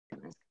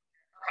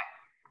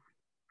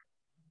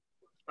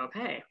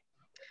Okay.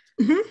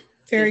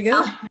 Very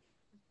good.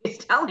 He's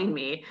telling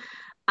me.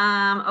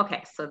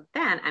 Okay, so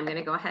then I'm going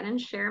to go ahead and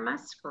share my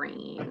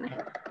screen.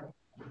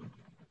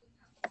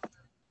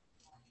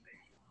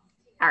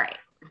 All right.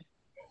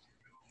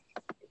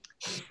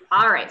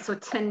 All right, so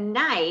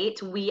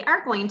tonight we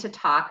are going to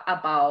talk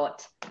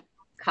about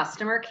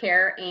customer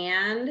care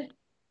and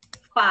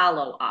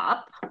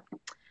follow-up.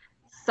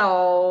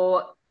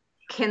 So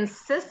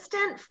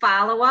consistent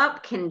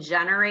follow-up can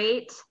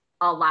generate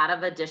a lot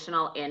of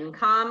additional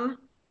income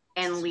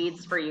and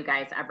leads for you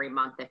guys every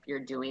month if you're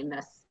doing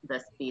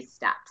these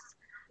steps.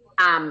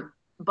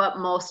 But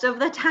most of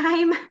the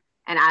time,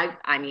 and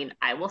I mean,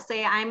 I will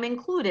say I'm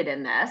included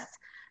in this,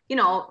 you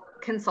know,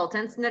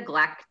 consultants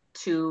neglect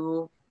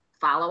to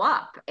follow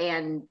up.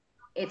 And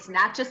it's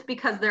not just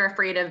because they're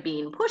afraid of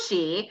being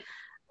pushy,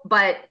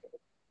 but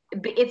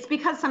it's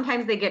because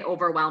sometimes they get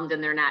overwhelmed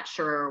and they're not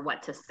sure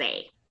what to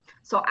say.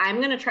 So I'm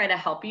going to try to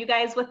help you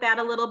guys with that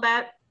a little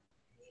bit.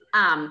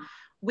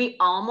 We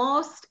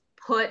almost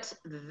put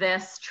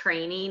this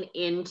training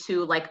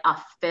into like a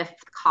 5th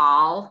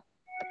call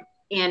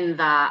in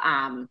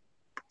the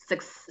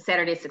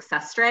Saturday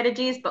Success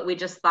Strategies, but we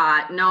just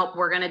thought, nope,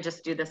 we're going to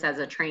just do this as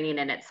a training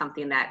and it's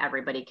something that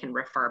everybody can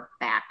refer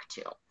back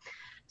to.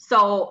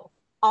 So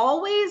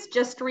always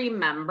just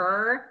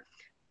remember,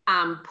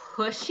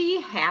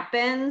 pushy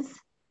happens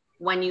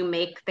when you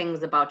make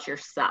things about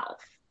yourself.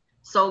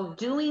 So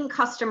doing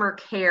customer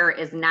care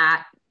is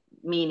not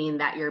meaning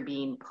that you're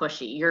being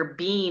pushy. You're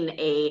being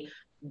a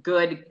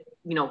good,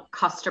 you know,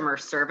 customer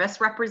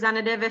service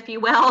representative, if you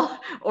will,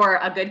 or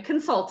a good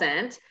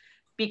consultant,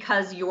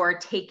 because you're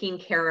taking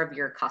care of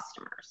your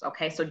customers.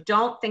 Okay. So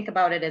don't think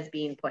about it as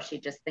being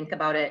pushy. Just think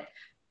about it,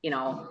 you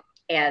know,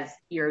 as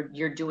you're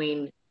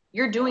doing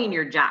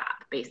your job,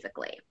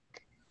 basically.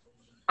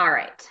 All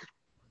right.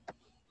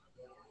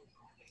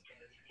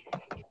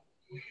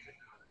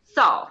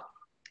 So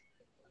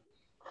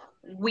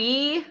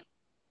we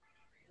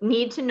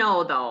need to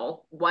know,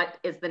 though, what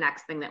is the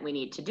next thing that we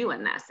need to do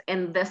in this.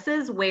 And this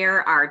is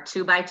where our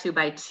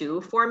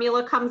 2x2x2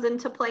 formula comes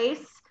into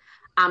place.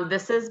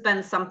 This has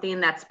been something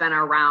that's been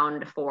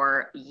around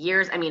for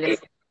years. I mean,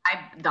 it's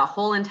the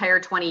whole entire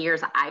 20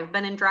 years I've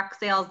been in direct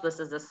sales, this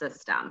is a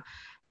system.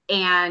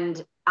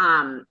 And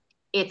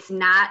it's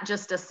not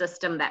just a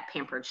system that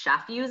Pampered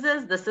Chef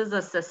uses. This is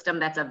a system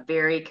that's a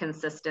very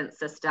consistent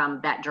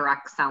system that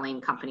direct selling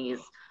companies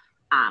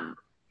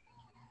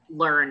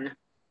learn.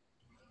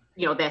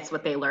 You know, that's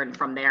what they learn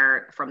from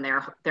their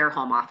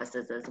home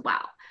offices as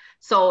well.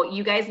 So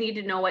you guys need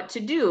to know what to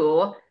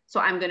do. So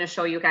I'm going to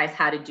show you guys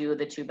how to do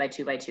the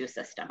 2x2x2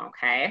 system.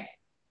 Okay.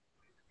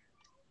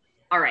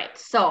 All right.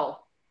 So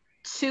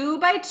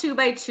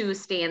 2x2x2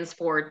 stands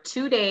for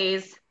 2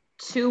 days,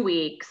 2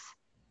 weeks,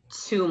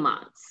 2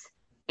 months.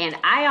 And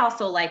I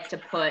also like to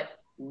put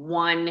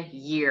 1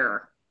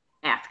 year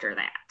after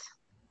that.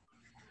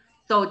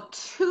 So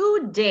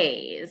 2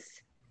 days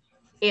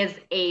is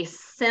a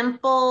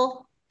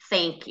simple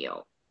thank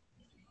you.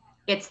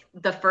 It's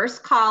the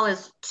first call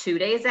is 2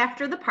 days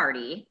after the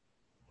party.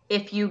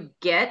 If you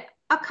get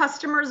a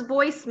customer's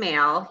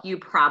voicemail, you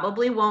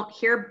probably won't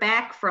hear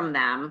back from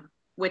them,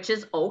 which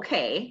is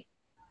okay.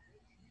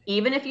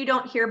 Even if you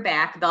don't hear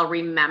back, they'll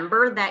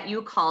remember that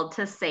you called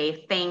to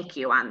say thank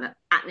you on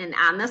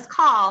this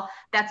call.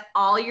 That's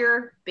all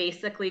you're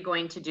basically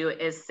going to do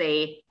is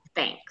say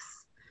thanks.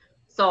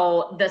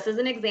 So this is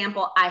an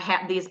example. I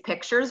have these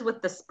pictures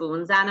with the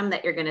spoons on them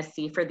that you're going to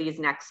see for these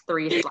next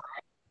 3 slides.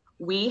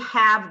 We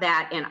have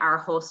that in our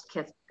host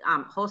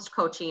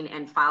coaching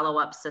and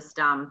follow-up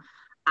system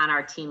on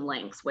our team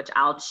links, which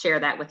I'll share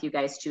that with you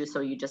guys too, so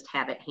you just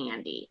have it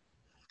handy.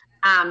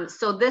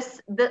 So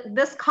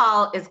this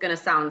call is going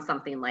to sound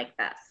something like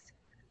this.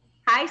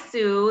 Hi,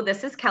 Sue.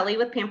 This is Kelly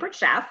with Pampered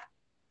Chef.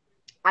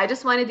 I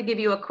just wanted to give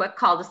you a quick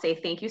call to say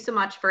thank you so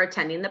much for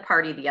attending the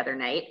party the other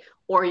night,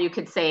 or you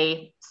could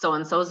say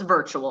so-and-so's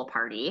virtual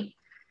party.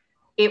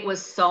 It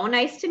was so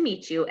nice to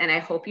meet you, and I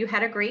hope you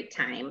had a great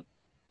time.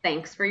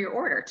 Thanks for your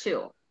order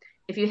too.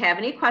 If you have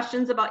any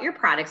questions about your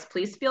products,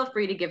 please feel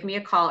free to give me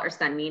a call or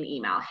send me an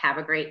email. Have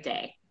a great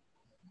day.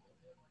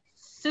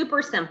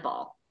 Super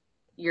simple.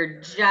 You're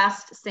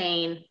just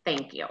saying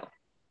thank you.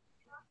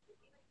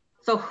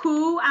 So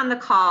who on the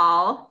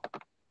call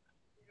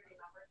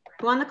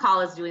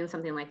is doing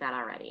something like that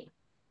already?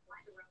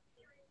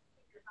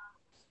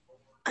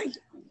 I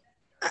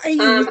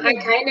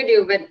kind of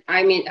do, but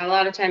I mean, a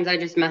lot of times I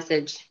just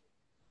message. Is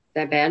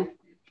that bad?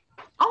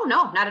 Oh,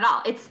 no, not at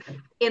all. It's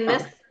in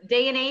this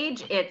day and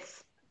age,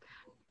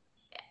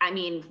 I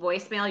mean,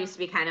 voicemail used to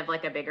be kind of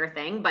like a bigger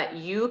thing, but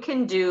you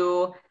can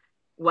do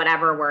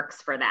whatever works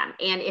for them.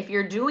 And if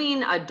you're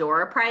doing a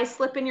door prize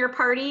slip in your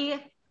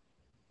party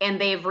and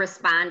they've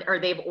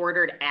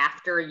ordered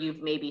after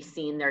you've maybe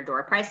seen their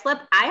door prize slip,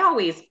 I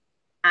always,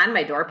 on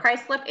my door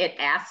prize slip, it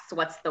asks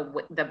what's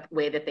the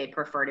way that they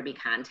prefer to be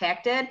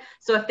contacted.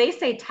 So if they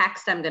say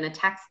text, I'm going to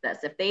text this.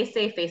 If they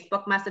say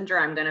Facebook Messenger,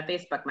 I'm going to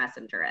Facebook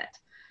Messenger it.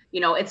 You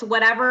know, it's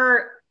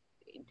whatever.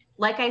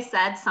 Like I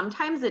said,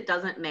 sometimes it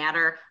doesn't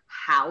matter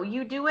how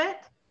you do it.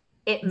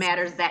 It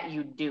matters that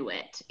you do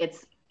it.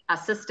 It's a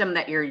system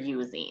that you're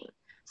using.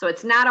 So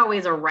it's not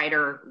always a right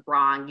or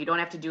wrong. You don't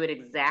have to do it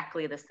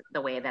exactly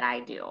the way that I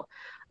do.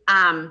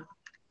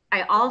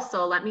 I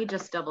also, let me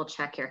just double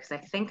check here because I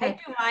think I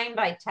do mine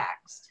by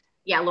text.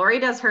 Yeah, Lori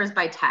does hers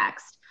by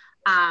text.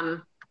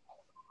 I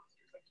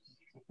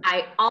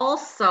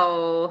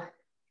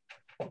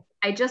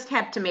just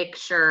have to make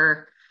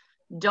sure,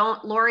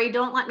 Lori,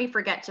 don't let me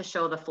forget to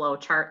show the flow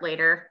chart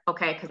later,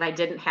 okay? Because I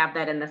didn't have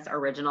that in this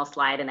original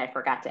slide and I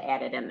forgot to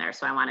add it in there.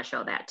 So I want to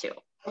show that too.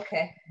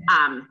 Okay.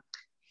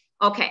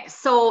 Okay,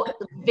 so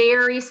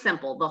very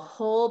simple. The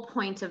whole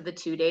point of the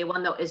 2-day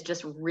one though is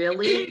just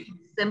really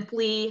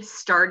simply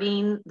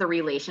starting the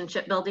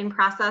relationship building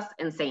process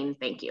and saying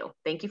thank you.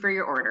 Thank you for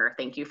your order.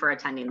 Thank you for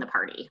attending the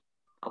party,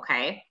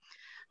 okay?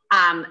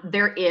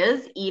 There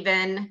is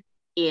even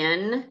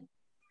in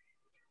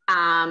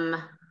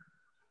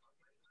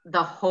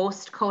the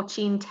host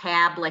coaching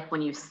tab, like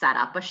when you set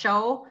up a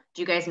show,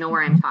 do you guys know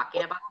where I'm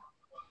talking about?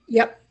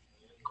 Yep.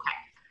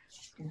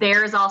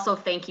 There's also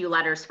thank you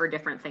letters for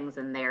different things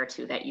in there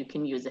too that you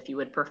can use if you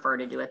would prefer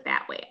to do it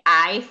that way.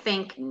 I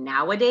think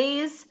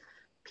nowadays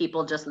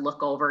people just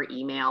look over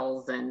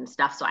emails and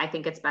stuff. So I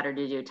think it's better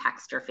to do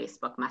text or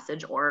Facebook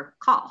message or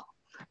call,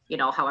 you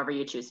know, however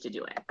you choose to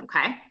do it.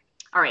 Okay.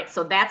 All right.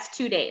 So that's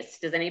 2 days.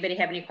 Does anybody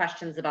have any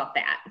questions about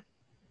that?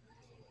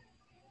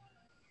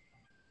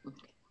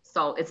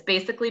 So it's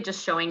basically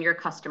just showing your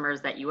customers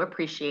that you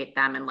appreciate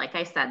them. And like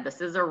I said, this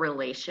is a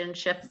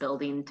relationship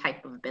building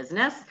type of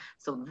business.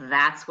 So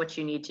that's what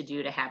you need to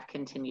do to have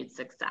continued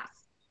success.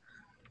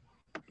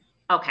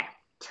 Okay,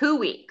 2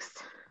 weeks.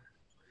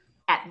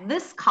 At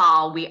this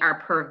call, we are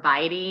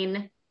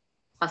providing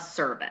a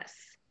service.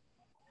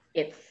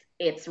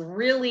 It's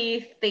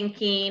really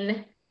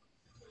thinking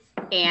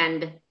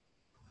and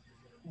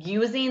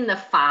using the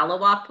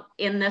follow-up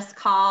in this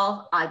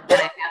call that I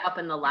have up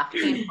in the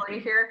left-hand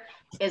corner here.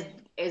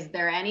 Is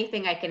there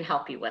anything I can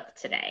help you with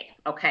today?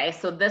 Okay,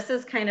 so this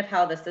is kind of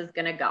how this is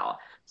gonna go.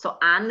 So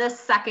on this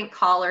second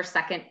call or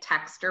second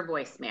text or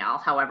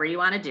voicemail, however you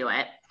wanna do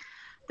it,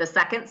 the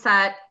second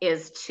set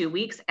is 2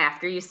 weeks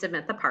after you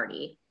submit the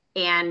party.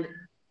 And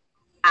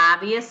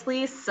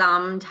obviously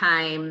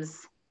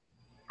sometimes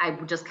I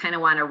just kind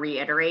of wanna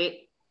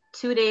reiterate,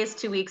 2 days,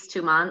 2 weeks,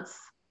 2 months,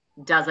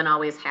 doesn't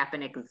always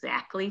happen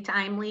exactly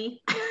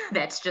timely.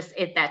 That's just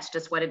it. That's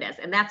just what it is.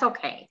 And that's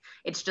okay.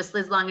 It's just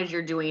as long as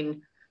you're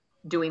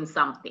doing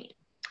something.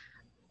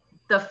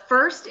 The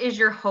first is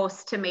your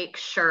host to make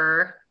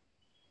sure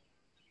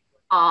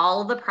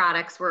all the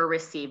products were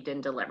received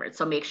and delivered.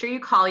 So make sure you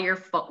call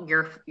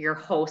your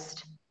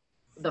host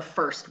the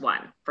first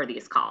one for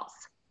these calls.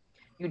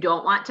 You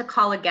don't want to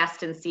call a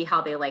guest and see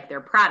how they like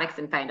their products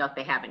and find out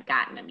they haven't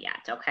gotten them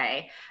yet,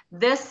 okay?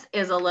 This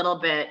is a little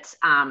bit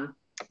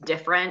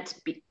different.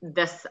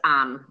 This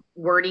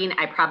wording,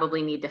 I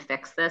probably need to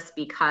fix this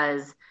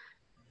because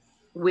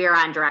we're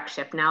on direct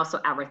ship now, so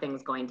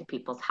everything's going to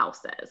people's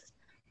houses.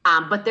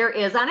 But there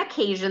is on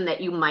occasion that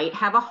you might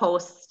have a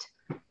host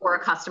or a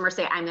customer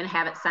say, I'm going to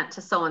have it sent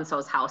to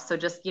so-and-so's house. So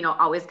just, you know,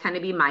 always kind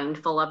of be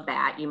mindful of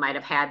that. They might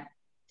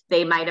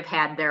have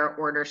had their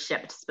order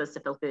shipped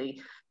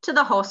specifically to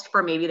the host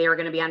for maybe they were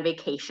going to be on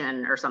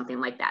vacation or something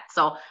like that.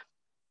 So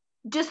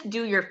just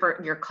do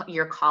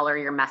your call or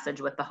your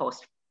message with the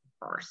host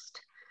first.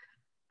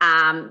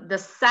 The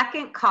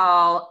second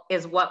call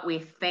is what we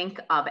think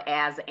of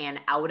as an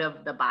out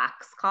of the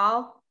box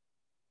call.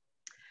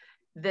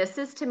 This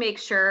is to make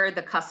sure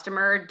the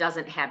customer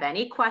doesn't have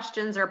any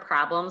questions or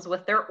problems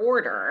with their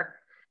order.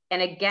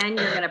 And again,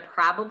 you're going to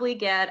probably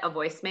get a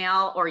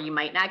voicemail or you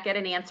might not get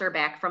an answer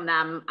back from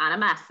them on a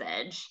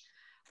message,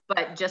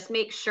 but just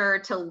make sure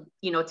to,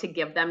 you know, to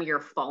give them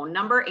your phone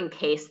number in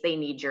case they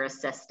need your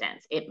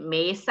assistance. It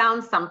may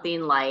sound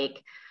something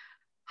like,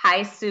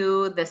 hi,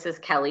 Sue, this is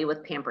Kelly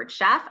with Pampered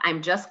Chef.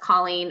 I'm just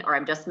calling or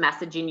I'm just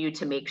messaging you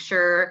to make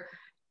sure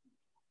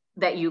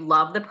that you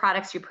love the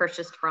products you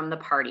purchased from the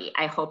party.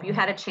 I hope you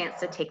had a chance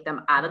to take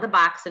them out of the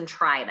box and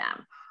try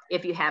them.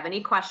 If you have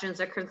any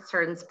questions or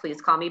concerns, please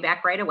call me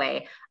back right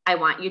away. I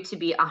want you to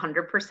be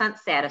 100%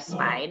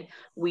 satisfied.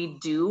 We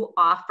do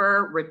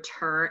offer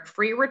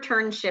free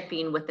return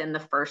shipping within the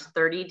first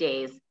 30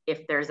 days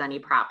if there's any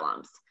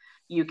problems.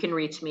 You can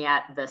reach me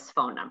at this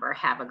phone number.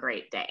 Have a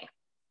great day.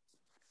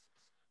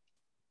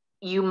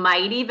 You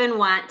might even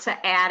want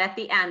to add at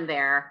the end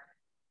there,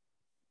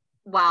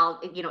 well,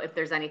 you know, if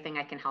there's anything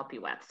I can help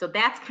you with. So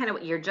that's kind of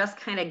what you're just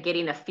kind of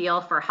getting a feel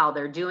for how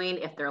they're doing,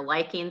 if they're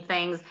liking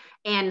things.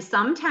 And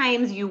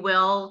sometimes you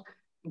will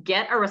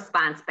get a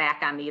response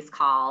back on these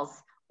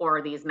calls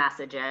or these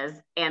messages,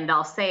 and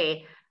they'll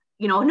say,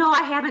 you know, no,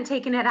 I haven't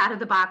taken it out of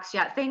the box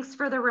yet. Thanks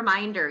for the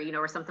reminder, you know,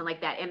 or something like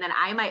that. And then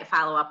I might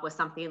follow up with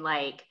something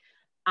like,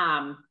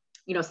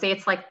 you know, say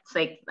it's like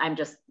I'm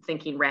just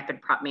thinking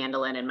rapid prep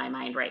mandolin in my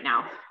mind right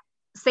now.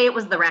 Say it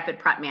was the rapid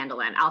prep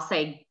mandolin. I'll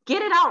say,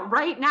 get it out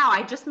right now.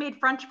 I just made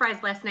French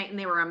fries last night and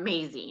they were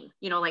amazing.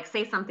 You know, like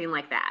say something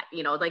like that,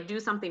 you know, like do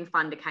something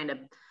fun to kind of,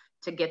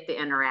 to get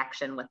the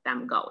interaction with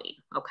them going.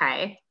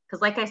 Okay.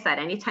 Because like I said,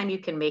 anytime you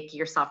can make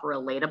yourself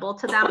relatable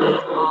to them,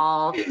 it's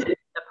all the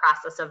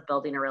process of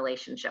building a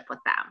relationship with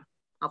them.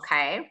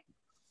 Okay.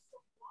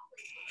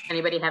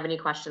 Anybody have any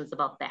questions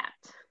about that?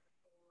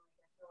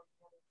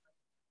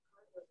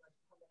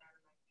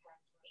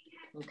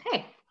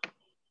 Okay.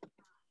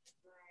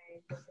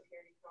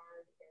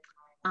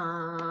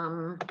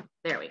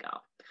 There we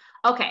go.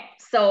 Okay,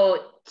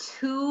 so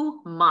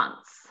 2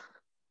 months.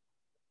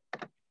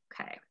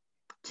 Okay,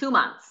 2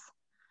 months.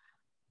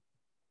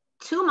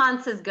 2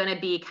 months is going to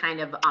be kind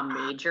of a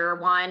major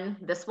one.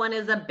 This one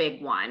is a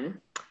big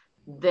one.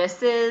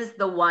 This is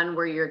the one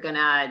where you're going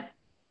to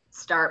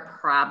start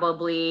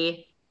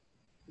probably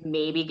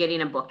maybe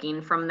getting a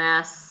booking from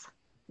this.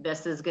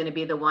 This is going to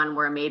be the one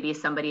where maybe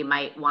somebody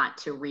might want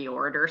to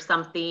reorder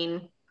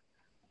something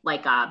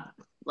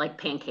like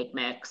pancake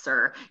mix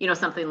or, you know,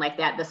 something like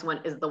that. This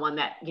one is the one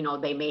that, you know,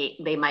 they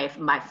might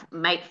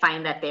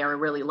find that they are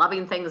really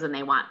loving things and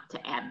they want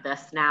to add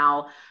this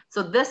now.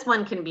 So this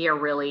one can be a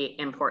really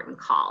important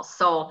call.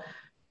 So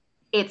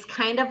it's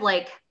kind of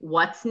like,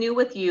 what's new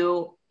with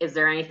you? Is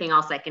there anything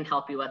else I can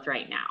help you with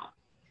right now?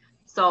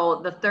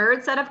 So the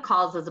third set of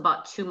calls is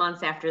about 2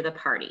 months after the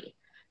party.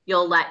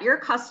 You'll let your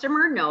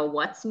customer know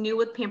what's new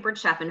with Pampered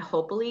Chef and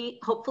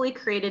hopefully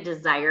create a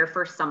desire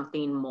for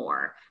something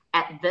more.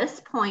 At this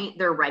point,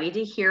 they're ready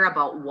to hear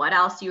about what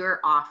else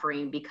you're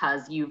offering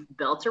because you've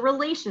built a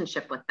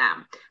relationship with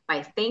them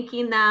by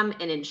thanking them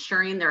and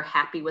ensuring they're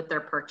happy with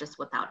their purchase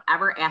without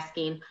ever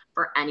asking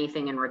for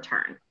anything in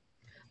return.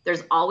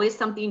 There's always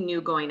something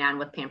new going on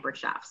with Pampered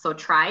Chef. So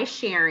try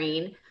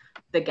sharing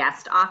the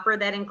guest offer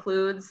that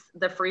includes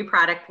the free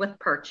product with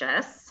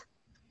purchase,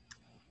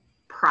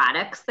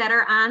 products that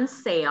are on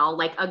sale.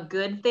 Like a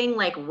good thing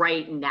like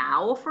right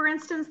now, for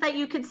instance, that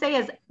you could say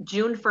is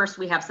June 1st,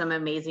 we have some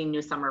amazing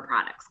new summer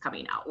products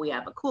coming out. We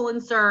have a cool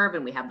and serve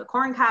and we have the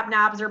corn cob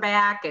knobs are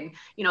back. And,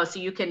 you know, so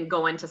you can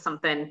go into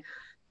something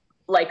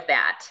like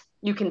that.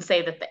 You can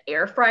say that the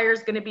air fryer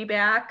is going to be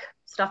back,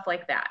 stuff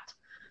like that.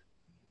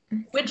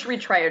 Which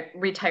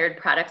retired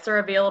products are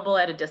available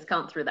at a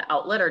discount through the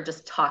outlet or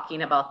just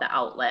talking about the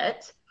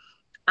outlet.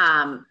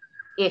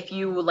 If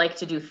you like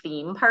to do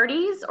theme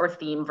parties or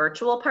theme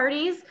virtual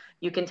parties,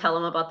 you can tell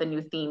them about the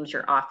new themes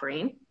you're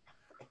offering.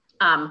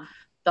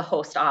 The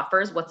host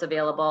offers what's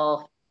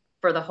available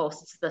for the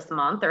hosts this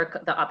month or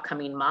the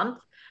upcoming month.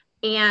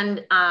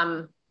 And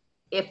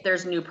if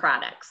there's new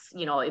products,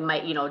 you know, it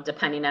might, you know,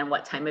 depending on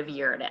what time of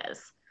year it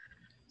is.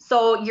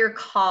 So your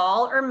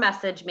call or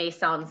message may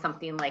sound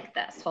something like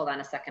this. Hold on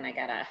a second. I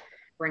gotta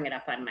bring it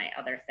up on my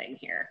other thing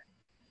here.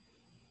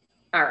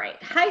 All right.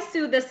 Hi,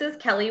 Sue. This is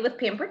Kelly with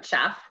Pampered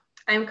Chef.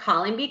 I'm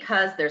calling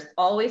because there's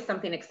always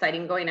something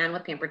exciting going on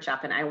with Pampered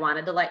Chef, and I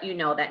wanted to let you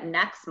know that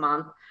next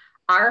month,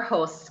 our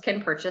hosts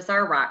can purchase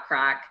our Rock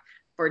Crock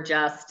for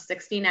just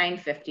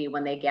 $69.50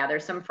 when they gather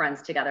some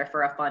friends together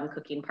for a fun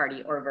cooking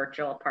party or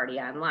virtual party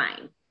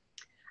online.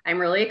 I'm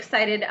really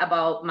excited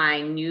about my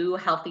new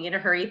Healthy in a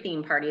Hurry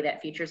theme party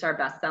that features our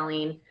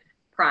best-selling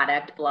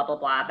product, blah, blah,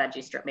 blah,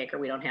 veggie strip maker.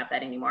 We don't have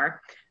that anymore.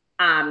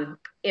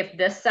 If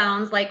this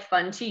sounds like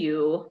fun to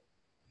you,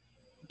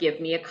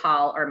 give me a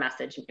call or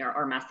message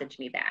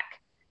me back.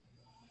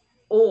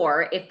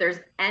 Or if there's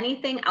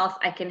anything else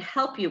I can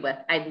help you with,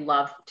 I'd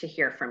love to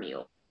hear from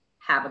you.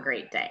 Have a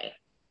great day.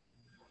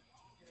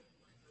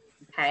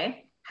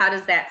 Okay, how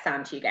does that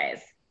sound to you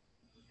guys?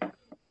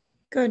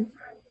 Good.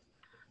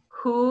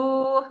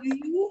 Who?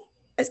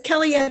 As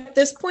Kelly, at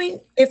this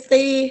point,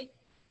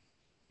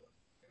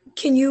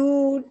 can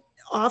you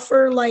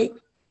offer like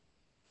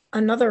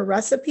another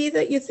recipe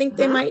that you think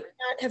they might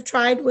not have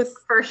tried with?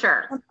 For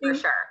sure, for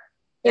sure.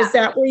 Is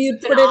that where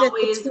you'd put it at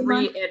the 2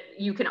 months?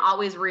 You can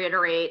always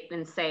reiterate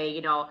and say,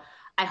 you know,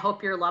 I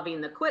hope you're loving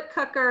the Quick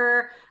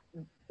Cooker.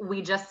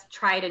 We just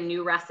tried a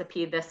new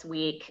recipe this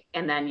week,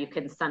 and then you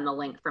can send the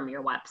link from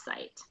your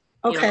website.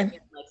 Okay. You know,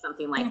 like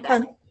something like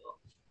that.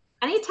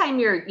 Anytime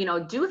you're, you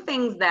know, do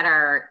things that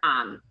are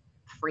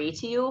free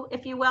to you,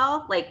 if you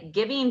will, like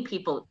giving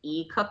people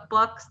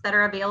e-cookbooks that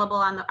are available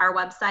on our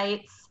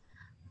websites,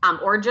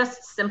 or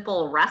just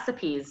simple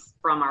recipes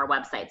from our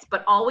websites.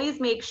 But always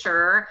make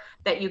sure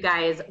that you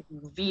guys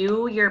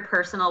view your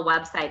personal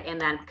website and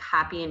then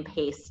copy and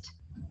paste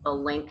the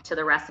link to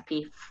the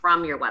recipe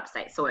from your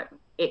website. So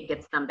it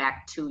gets them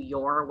back to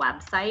your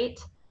website.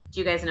 Do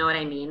you guys know what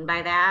I mean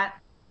by that?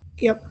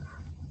 Yep.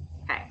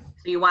 Okay.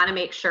 So you want to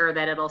make sure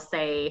that it'll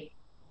say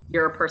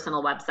your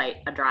personal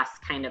website address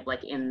kind of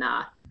like in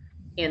the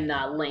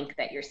link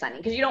that you're sending,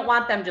 because you don't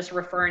want them just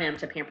referring them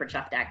to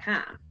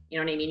pamperedchef.com. You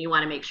know what I mean? You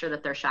want to make sure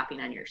that they're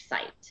shopping on your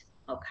site.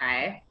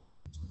 Okay.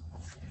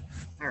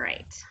 All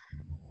right.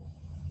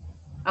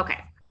 Okay.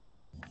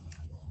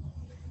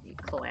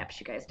 Collapse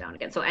you guys down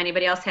again. So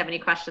anybody else have any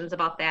questions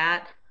about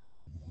that?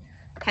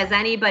 Has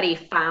anybody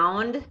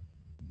found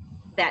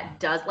that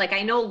does, like,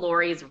 I know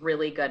Lori's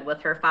really good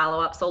with her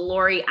follow-up. So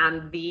Lori,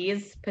 on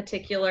these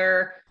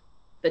particular,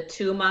 the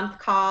 2 month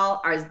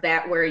call, is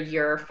that where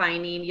you're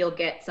finding you'll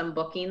get some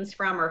bookings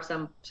from, or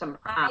some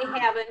I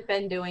haven't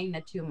been doing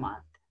the 2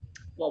 month.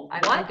 Well,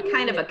 I've what been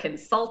kind of doing a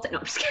consultant? No,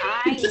 I'm just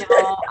I kidding.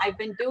 know. I've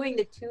been doing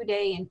the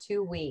 2-day and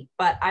 2-week,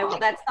 but Okay.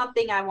 that's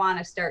something I want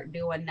to start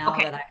doing now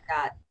Okay. that I've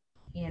got,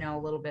 a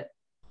little bit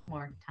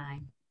more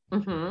time.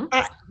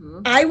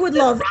 Mm-hmm. I would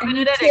love Rubbing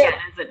any it in tip. again,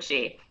 isn't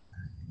she?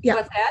 Yeah.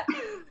 What's that?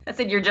 I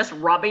said, you're just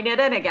rubbing it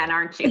in again,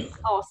 aren't you?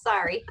 Oh,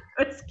 sorry.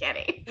 Just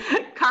kidding.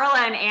 Carla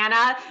and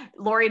Anna,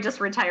 Lori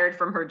just retired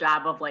from her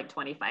job of like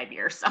 25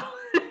 years. So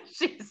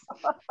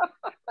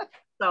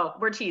so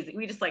we're teasing.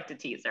 We just like to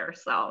tease her.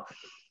 So.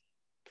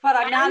 But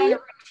I'm not in a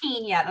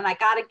routine yet, and I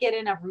got to get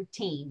in a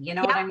routine. You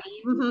know what I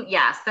mean? Mm-hmm.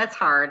 Yes, that's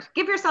hard.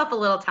 Give yourself a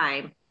little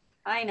time.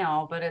 I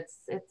know, but it's.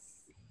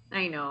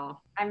 I know.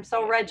 I'm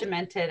so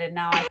regimented, and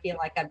now I feel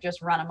like I've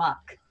just run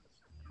amok.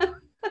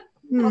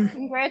 Well,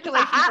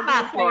 congratulations on the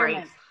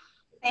retirement.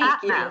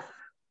 Thank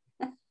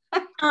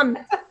you.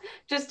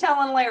 Just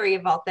telling Larry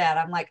about that.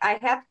 I'm like,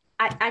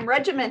 I'm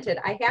regimented.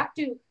 I have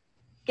to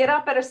get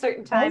up at a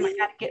certain time. I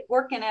got to get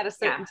working at a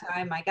certain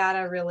time. I got to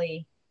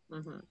really.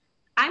 Mm-hmm.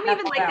 I'm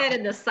even like that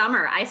in the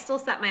summer. I still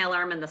set my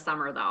alarm in the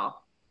summer though.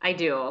 I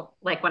do.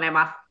 Like when I'm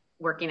off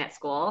working at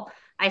school,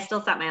 I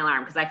still set my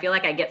alarm because I feel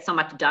like I get so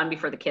much done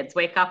before the kids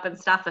wake up and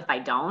stuff if I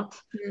don't.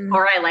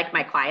 Or I like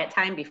my quiet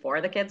time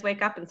before the kids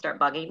wake up and start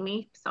bugging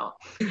me. So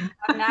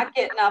I'm not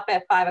getting up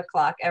at 5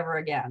 o'clock ever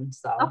again.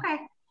 So okay.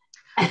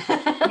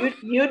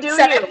 you do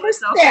Set you. it for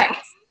It's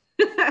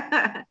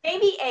okay.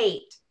 Maybe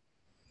 8.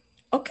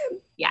 Okay.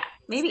 Yeah,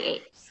 maybe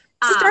 8.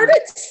 Start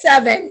at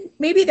 7.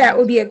 Maybe that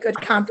would be a good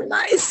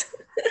compromise.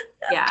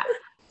 Yeah.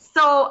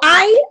 So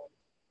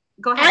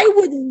go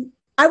ahead.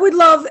 I would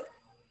love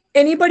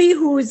anybody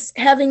who's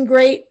having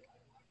great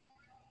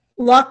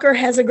luck or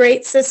has a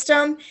great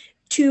system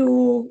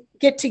to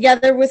get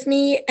together with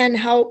me and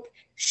help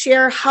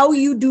share how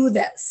you do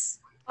this.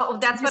 Oh,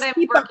 that's what I'm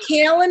keep working.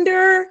 A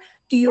calendar.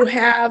 Do you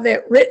have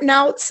it written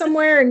out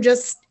somewhere? And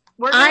just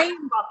I'm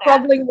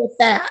struggling with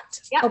that.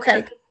 Yep,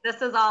 okay.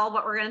 This is all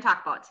what we're going to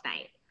talk about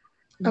tonight.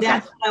 Okay.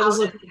 That's what I was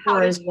looking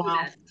for as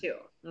well. Too.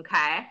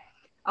 Okay.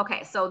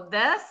 Okay. So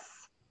this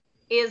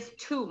is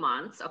 2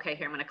 months. Okay.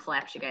 Here, I'm going to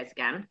collapse you guys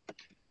again.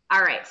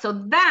 All right. So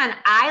then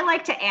I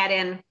like to add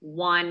in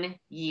 1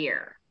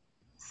 year.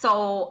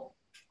 So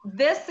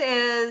this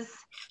is,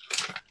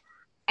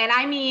 and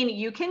I mean,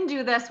 you can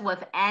do this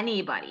with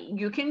anybody.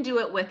 You can do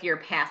it with your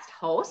past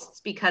hosts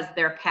because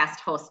their past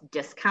host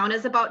discount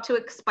is about to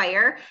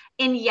expire.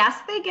 And yes,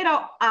 they get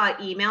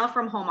an email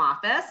from home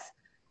office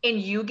and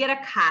you get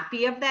a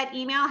copy of that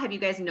email. Have you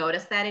guys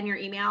noticed that in your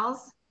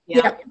emails?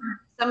 Yeah.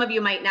 Some of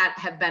you might not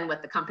have been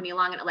with the company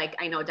long. Like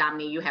I know,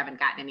 Dominique, you haven't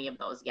gotten any of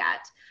those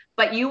yet,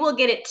 but you will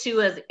get it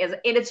too and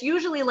it's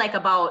usually like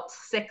about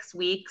 6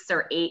 weeks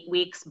or 8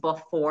 weeks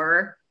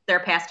before their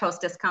past host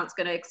discount's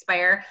going to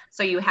expire.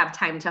 So you have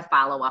time to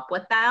follow up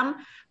with them,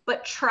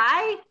 but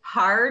try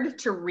hard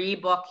to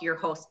rebook your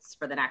hosts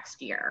for the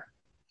next year.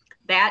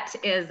 That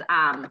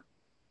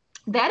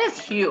is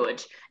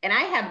huge. And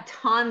I have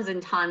tons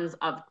and tons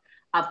of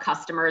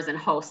customers and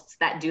hosts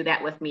that do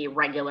that with me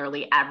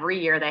regularly. Every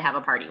year they have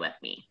a party with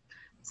me.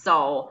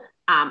 So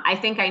I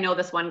think I know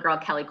this one girl,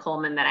 Kelly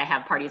Coleman, that I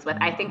have parties with.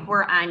 I think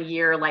we're on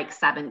year like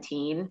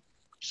 17.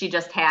 She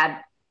just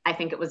had, I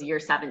think it was year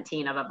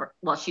 17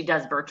 she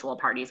does virtual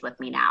parties with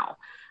me now.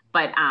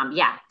 But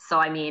yeah, so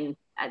I mean,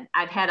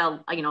 I've had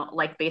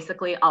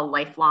basically a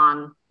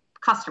lifelong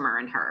customer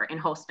in her and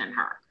host in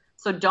her.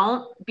 So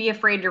don't be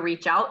afraid to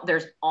reach out.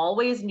 There's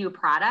always new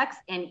products.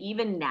 And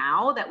even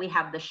now that we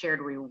have the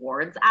shared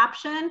rewards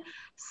option,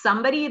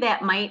 somebody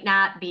that might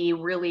not be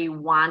really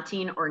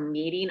wanting or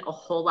needing a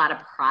whole lot of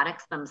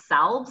products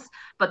themselves,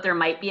 but there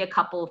might be a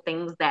couple of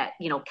things that,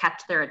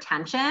 catch their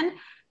attention.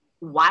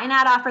 Why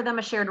not offer them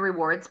a shared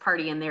rewards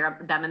party and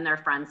them and their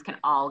friends can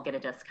all get a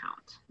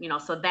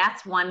discount? So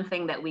that's one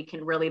thing that we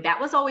can really,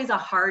 that was always a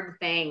hard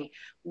thing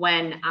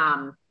when,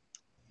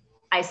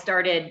 I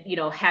started,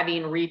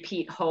 having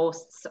repeat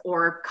hosts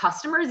or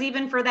customers,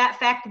 even for that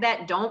fact,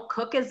 that don't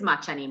cook as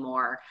much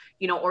anymore,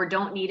 or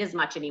don't need as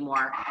much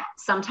anymore.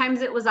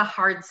 Sometimes it was a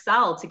hard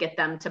sell to get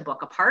them to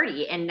book a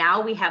party. And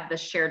now we have the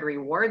shared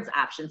rewards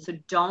option. So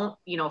don't,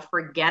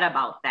 forget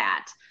about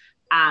that.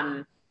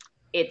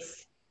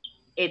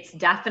 It's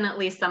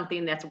definitely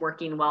something that's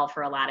working well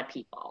for a lot of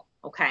people.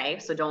 Okay.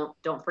 So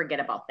don't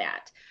forget about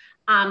that.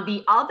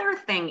 The other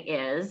thing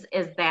is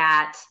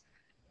that,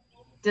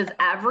 does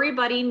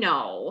everybody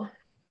know,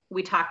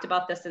 we talked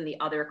about this in the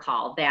other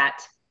call,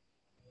 that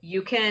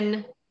you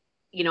can,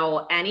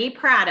 any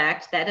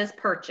product that is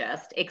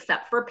purchased,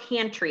 except for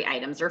pantry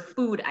items or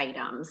food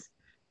items,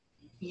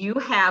 you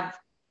have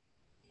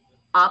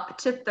up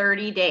to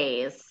 30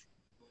 days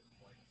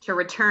to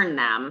return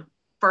them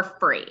for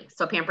free.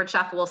 So Pampered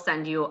Chef will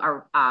send you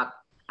a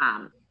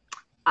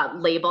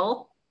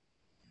label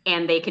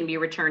and they can be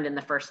returned in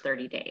the first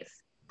 30 days.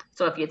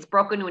 So if it's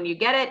broken when you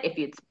get it, if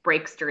it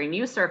breaks during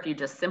use, or if you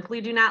just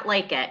simply do not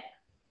like it,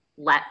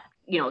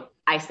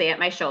 I say at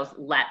my shows,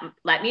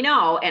 let me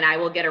know and I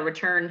will get a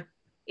return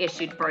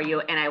issued for you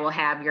and I will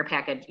have your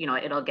package,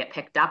 it'll get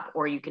picked up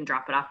or you can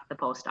drop it off at the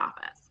post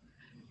office.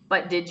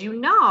 But did you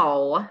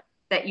know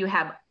that you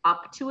have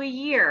up to a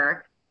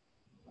year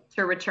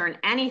to return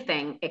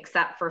anything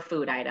except for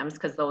food items,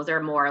 because those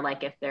are more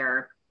like if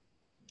they're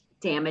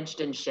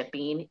damaged in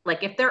shipping.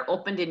 Like if they're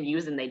opened and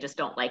used and they just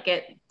don't like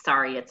it,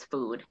 sorry, it's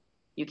food.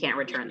 You can't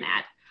return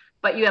that.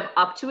 But you have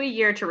up to a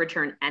year to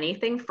return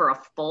anything for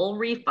a full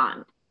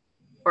refund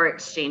or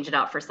exchange it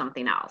out for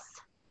something else.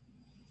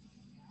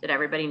 Did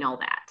everybody know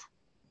that?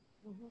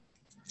 Mm-hmm.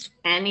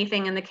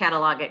 Anything in the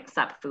catalog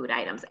except food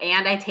items.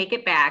 And I take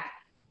it back,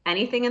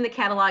 anything in the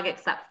catalog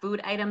except food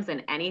items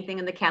and anything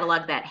in the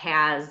catalog that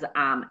has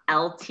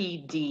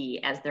LTD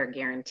as their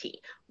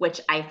guarantee,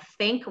 which I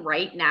think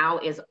right now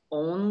is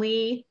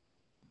only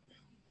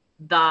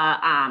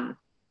the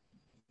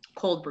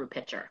cold brew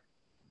pitcher.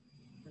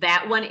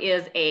 That one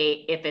is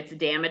if it's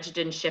damaged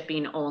in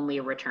shipping, only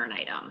return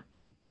item.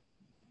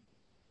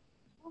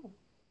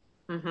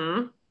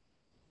 Mm-hmm.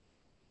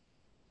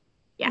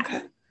 Yeah.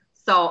 Okay.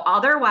 So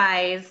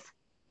otherwise,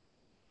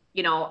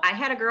 you know, I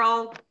had a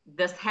girl,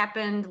 this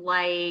happened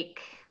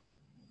like,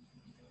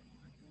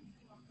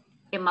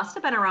 it must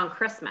have been around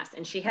Christmas,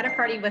 and she had a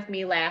party with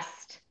me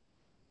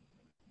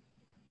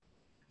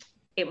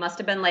it must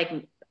have been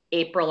like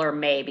April or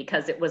May,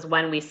 because it was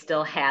when we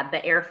still had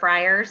the air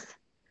fryers,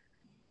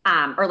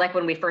 or like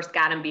when we first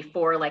got them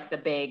before like the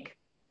big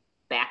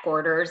back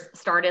orders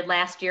started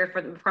last year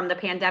from the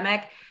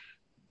pandemic.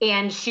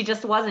 And she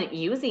just wasn't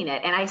using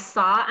it. And I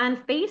saw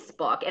on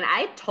Facebook, and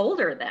I told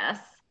her this,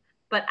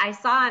 but I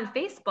saw on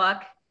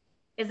Facebook,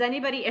 is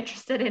anybody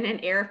interested in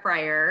an air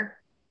fryer?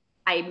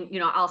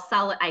 I'll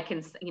sell it. I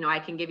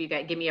can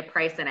give me a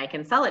price and I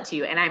can sell it to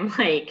you. And I'm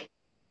like,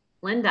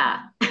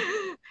 Linda,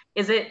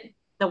 is it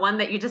the one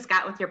that you just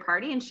got with your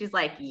party? And she's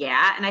like,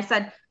 yeah. And I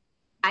said,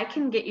 I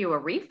can get you a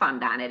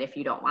refund on it if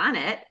you don't want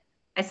it.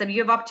 I said,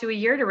 you have up to a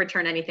year to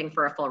return anything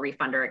for a full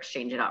refund or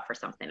exchange it out for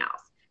something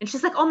else. And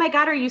she's like, oh my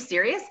God, are you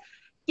serious?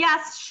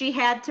 Yes, she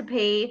had to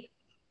pay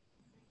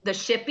the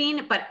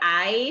shipping, but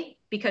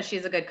because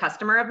she's a good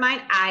customer of mine,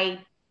 I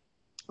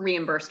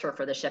reimbursed her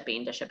for the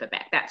shipping to ship it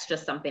back. That's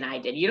just something I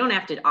did. You don't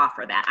have to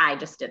offer that. I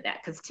just did that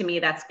because to me,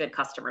 that's good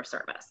customer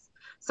service.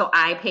 So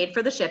I paid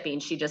for the shipping.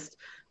 She just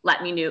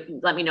let me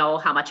know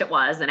how much it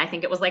was. And I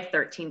think it was like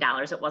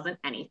 $13. It wasn't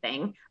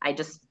anything. I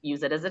just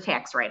use it as a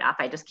tax write-off.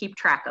 I just keep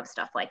track of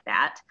stuff like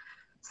that.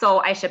 So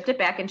I shipped it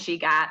back and she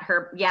got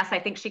her, yes, I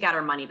think she got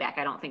her money back.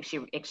 I don't think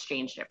she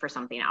exchanged it for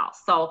something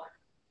else. So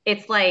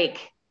it's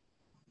like,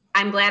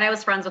 I'm glad I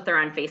was friends with her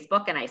on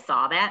Facebook and I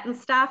saw that and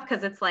stuff,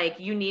 because it's like,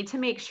 you need to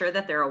make sure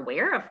that they're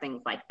aware of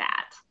things like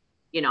that,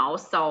 you know?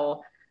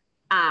 So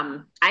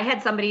I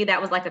had somebody that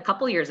was like a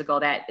couple years ago,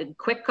 that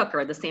quick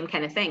cooker, the same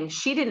kind of thing.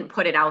 She didn't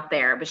put it out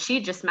there, but she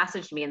just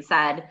messaged me and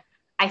said,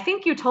 I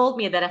think you told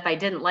me that if I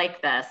didn't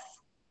like this,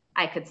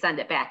 I could send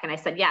it back. And I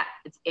said, yeah,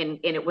 and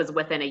it was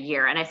within a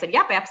year. And I said,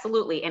 yep,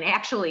 absolutely. And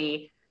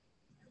actually,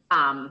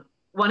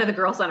 one of the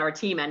girls on our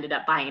team ended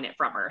up buying it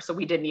from her. So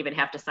we didn't even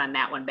have to send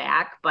that one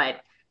back.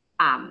 But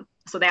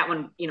so that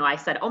one, you know, I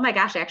said, oh my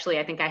gosh, actually,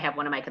 I think I have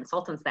one of my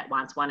consultants that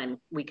wants one and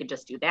we could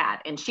just do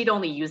that. And she'd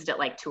only used it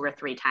like 2 or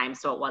 3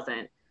 times. So it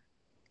wasn't,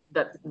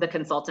 the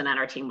consultant on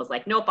our team was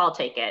like, nope, I'll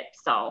take it.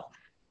 So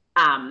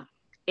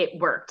it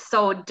worked.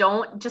 So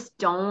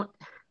don't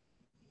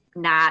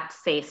not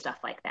say stuff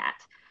like that.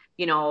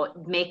 You know,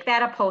 make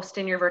that a post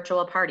in your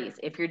virtual parties.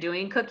 If you're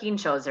doing cooking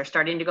shows, they're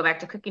starting to go back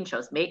to cooking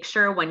shows. Make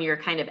sure when you're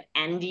kind of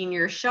ending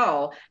your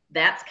show,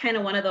 that's kind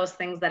of one of those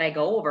things that I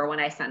go over when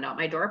I send out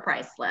my door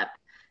prize slip,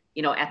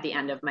 you know, at the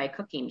end of my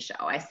cooking show.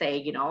 I say,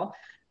 you know,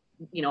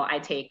 I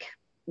take,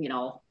 you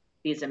know,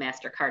 Visa,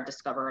 MasterCard,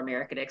 Discover,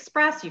 American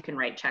Express. You can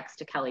write checks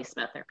to Kelly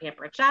Smith or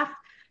Pampered Chef.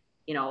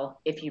 You know,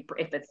 if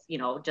it's, you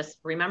know, just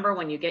remember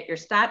when you get your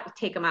stock,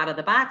 take them out of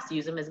the box,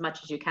 use them as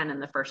much as you can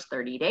in the first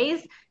 30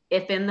 days.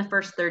 If in the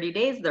first 30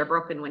 days, they're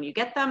broken when you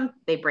get them,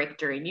 they break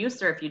during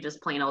use, or if you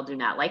just plain old do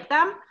not like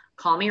them,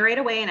 call me right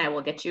away and I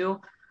will get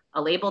you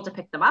a label to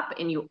pick them up.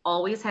 And you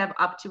always have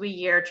up to a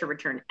year to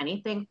return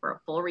anything for a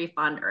full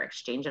refund or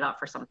exchange it out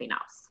for something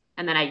else.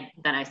 And then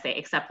I say,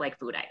 except like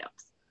food items.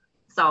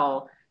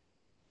 So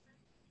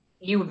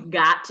you've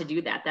got to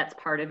do that. That's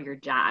part of your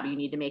job. You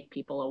need to make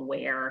people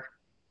aware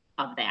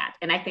of that.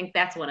 And I think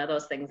that's one of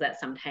those things that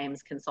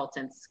sometimes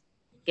consultants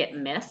get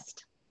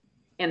missed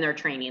in their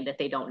training, that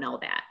they don't know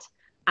that.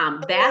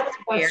 That's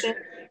where,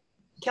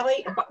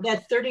 Kelly,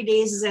 that 30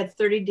 days, is that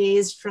 30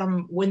 days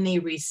from when they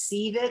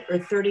receive it, or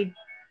 30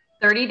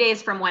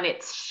 days from when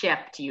it's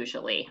shipped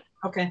usually.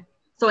 Okay.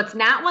 So it's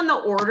not when the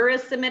order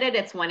is submitted,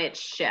 it's when it's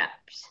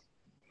shipped.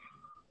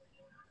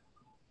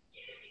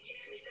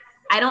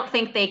 I don't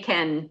think they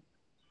can,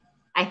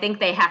 I think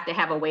they have to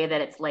have a way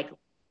that it's like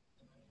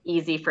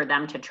easy for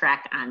them to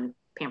track on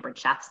Pampered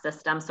Chef's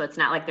system. So it's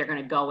not like they're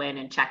going to go in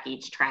and check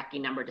each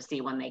tracking number to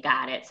see when they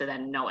got it. So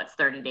then no, it's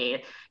 30 days,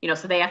 you know,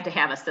 so they have to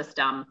have a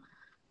system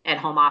at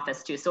home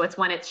office too. So it's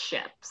when it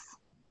ships.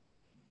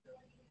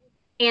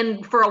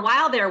 And for a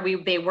while there,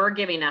 they were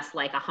giving us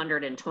like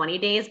 120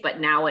 days, but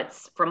now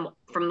it's from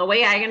the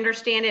way I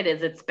understand it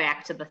is it's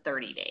back to the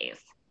 30 days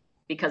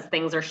because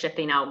things are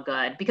shipping out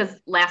good. Because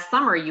last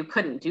summer you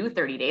couldn't do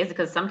 30 days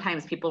because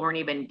sometimes people weren't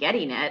even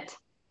getting it.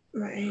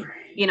 Right.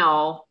 You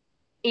know,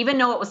 even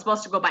though it was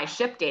supposed to go by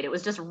ship date, it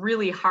was just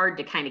really hard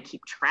to kind of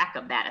keep track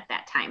of that at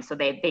that time. So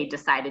they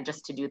decided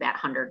just to do that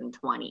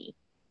 120.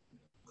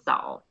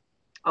 So,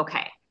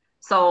 okay.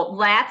 So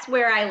that's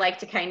where I like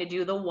to kind of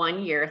do the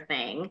 1 year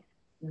thing.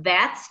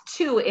 That's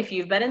too, if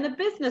you've been in the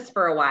business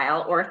for a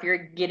while, or if you're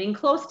getting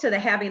close to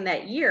having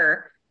that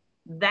year,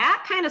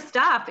 that kind of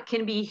stuff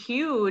can be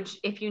huge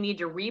if you need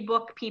to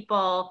rebook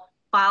people,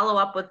 follow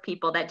up with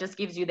people. That just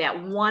gives you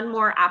that one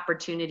more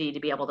opportunity to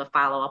be able to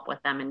follow up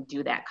with them and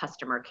do that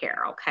customer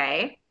care,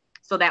 okay?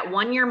 So that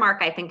 1 year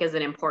mark, I think, is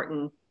an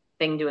important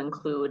thing to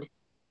include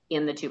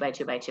in the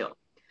 2x2x2.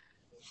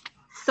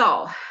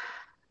 So,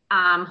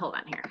 hold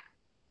on here.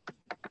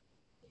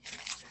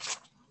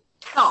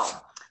 So,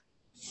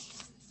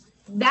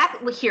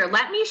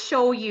 let me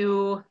show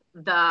you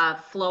the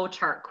flow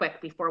chart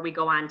quick before we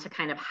go on to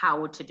kind of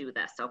how to do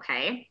this,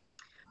 okay?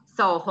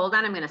 So hold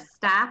on, I'm gonna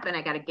stop and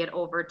I gotta get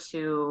over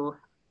to,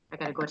 I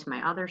gotta go to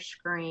my other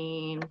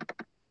screen.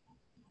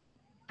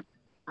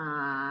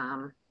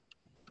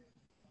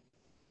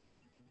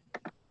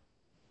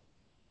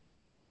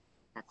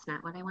 That's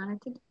not what I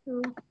wanted to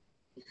do.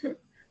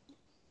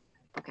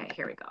 Okay,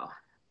 here we go.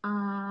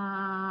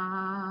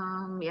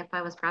 Yep,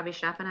 I was probably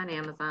shopping on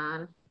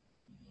Amazon.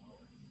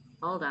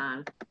 Hold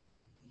on.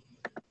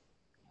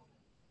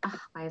 Ugh,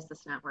 why is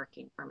this not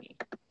working for me?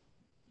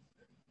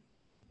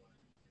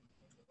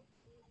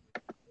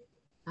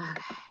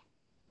 Okay.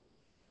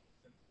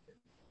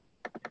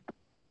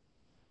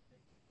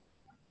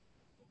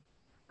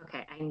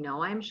 Okay, I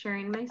know I'm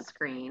sharing my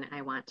screen.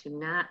 I want to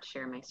not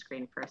share my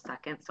screen for a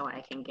second so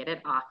I can get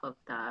it off of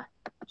the,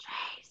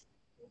 jeez.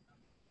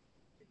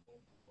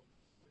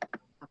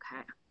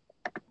 Okay.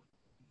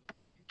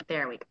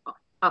 There we go.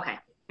 Okay,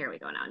 here we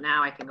go now.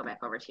 Now I can go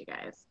back over to you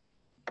guys.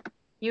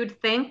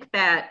 You'd think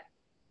that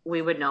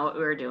we would know what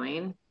we were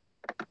doing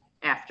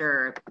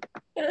after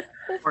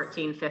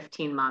 14,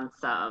 15 months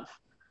of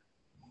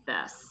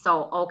this.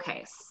 So,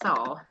 okay,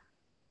 so,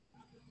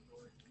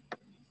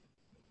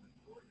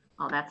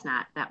 oh,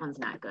 that one's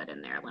not good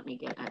in there. Let me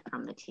get it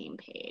from the team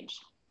page.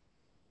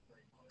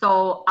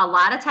 So a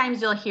lot of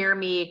times you'll hear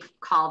me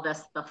call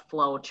this the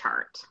flow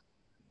chart.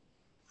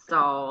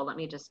 So let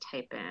me just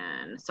type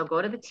in, so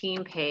go to the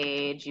team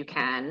page, you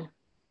can,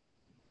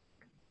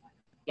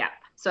 yeah.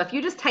 So if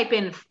you just type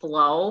in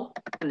flow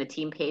in the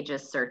team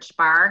page's search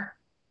bar,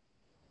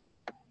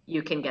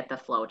 you can get the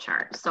flow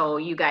chart. So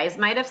you guys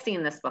might have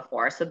seen this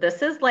before. So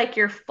this is like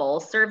your full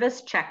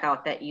service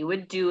checkout that you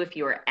would do if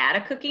you were at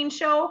a cooking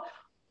show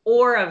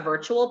or a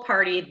virtual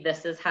party.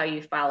 This is how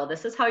you follow.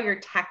 This is how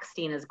your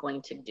texting is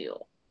going to do.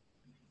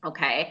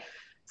 Okay.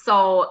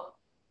 So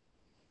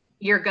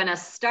you're going to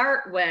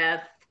start with,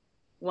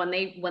 when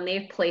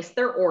they've placed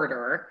their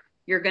order,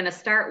 you're going to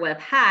start with,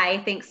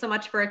 hi, thanks so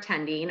much for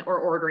attending or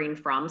ordering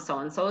from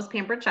so-and-so's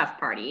Pampered Chef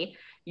Party.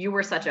 You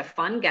were such a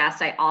fun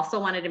guest. I also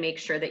wanted to make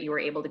sure that you were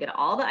able to get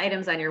all the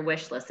items on your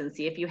wish list and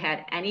see if you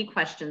had any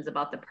questions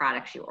about the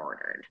products you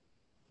ordered.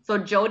 So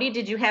Jody,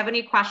 did you have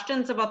any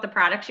questions about the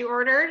products you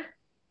ordered?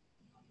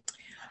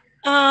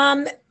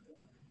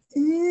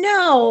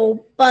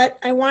 No, but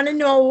I want to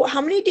know,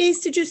 how many days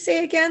did you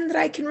say again that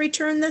I can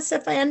return this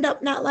if I end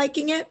up not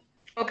liking it?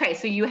 Okay,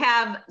 so you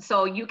have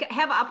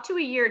up to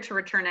a year to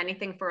return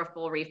anything for a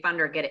full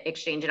refund or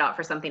exchange it out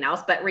for something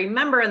else. But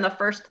remember, in the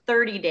first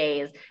 30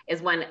 days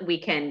is when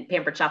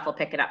Pampered Chef will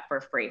pick it up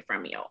for free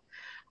from you.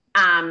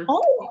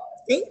 Oh,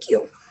 thank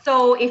you.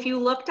 So if you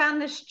looked on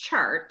this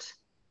chart,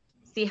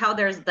 see how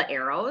there's the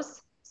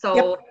arrows? So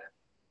yep.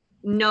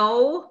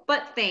 No,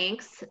 but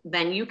thanks.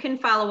 Then you can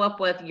follow up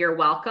with, you're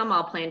welcome.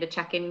 I'll plan to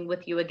check in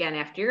with you again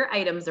after your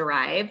items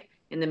arrive.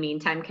 In the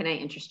meantime, can I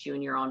interest you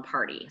in your own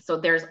party? So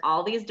there's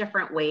all these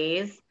different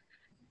ways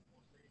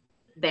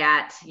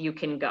that you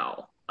can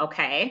go,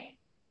 okay?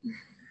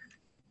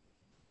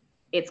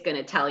 It's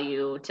gonna tell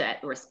you to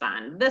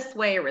respond this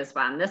way,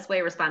 respond this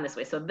way, respond this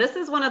way. So this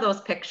is one of those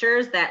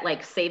pictures that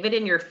like save it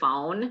in your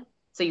phone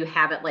so you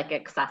have it like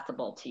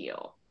accessible to you,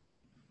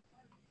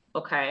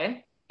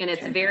 okay? And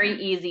it's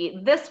very easy.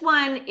 This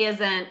one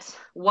isn't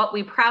what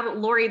we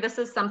Lori, this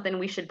is something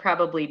we should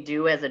probably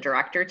do as a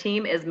director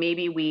team, is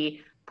maybe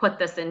we put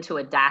this into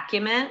a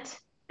document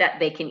that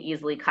they can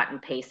easily cut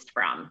and paste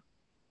from.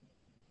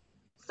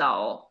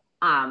 So,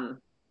 oh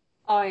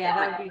yeah,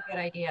 that would be a good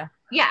idea.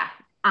 Yeah.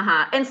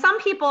 And some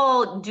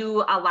people do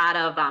a lot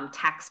of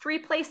text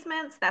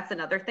replacements. That's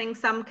another thing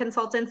some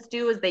consultants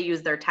do, is they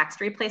use their text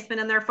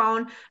replacement in their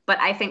phone. But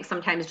I think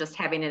sometimes just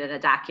having it in a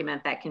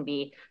document that can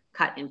be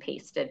cut and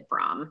pasted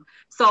from.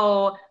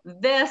 So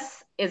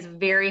this is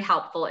very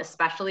helpful,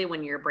 especially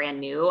when you're brand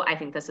new. I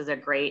think this is a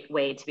great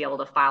way to be able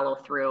to follow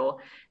through.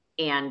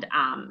 And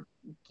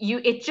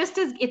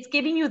it's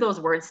giving you those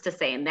words to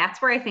say. And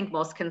that's where I think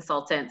most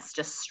consultants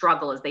just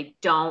struggle, is they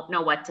don't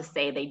know what to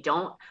say. They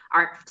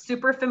aren't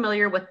super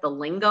familiar with the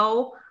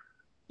lingo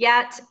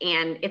yet.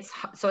 And it's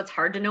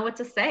hard to know what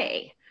to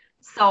say.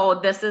 So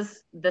this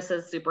is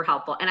super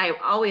helpful. And I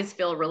always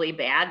feel really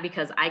bad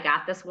because I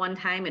got this one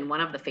time in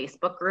one of the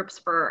Facebook groups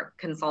for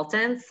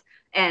consultants,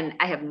 And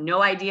I have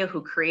no idea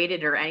who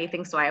created it or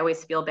anything. So I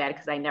always feel bad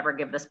because I never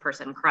give this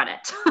person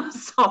credit.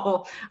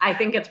 So I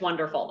think it's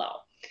wonderful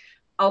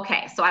though.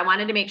 Okay, so I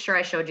wanted to make sure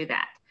I showed you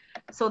that.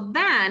 So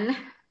then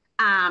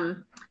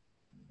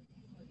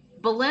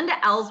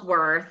Belinda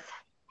Ellsworth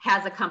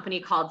has a company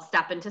called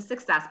Step Into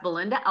Success.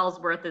 Belinda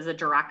Ellsworth is a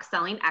direct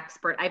selling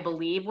expert. I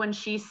believe when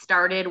she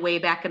started way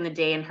back in the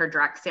day in her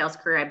direct sales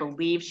career, I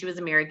believe she was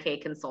a Mary Kay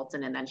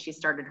consultant, and then she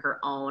started her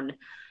own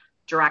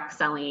direct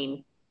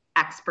selling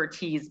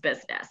expertise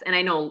business. And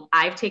I know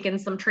I've taken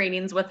some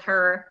trainings with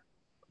her.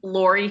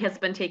 Lori has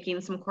been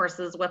taking some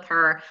courses with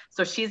her.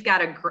 So she's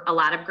got a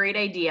lot of great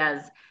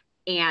ideas.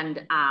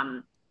 And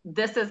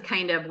this is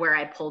kind of where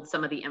I pulled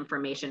some of the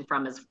information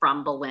from, is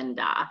from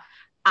Belinda.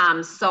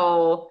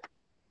 So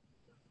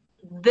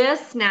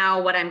this now,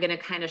 what I'm going to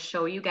kind of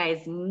show you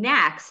guys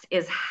next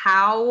is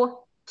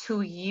how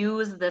to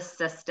use the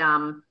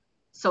system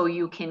so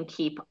you can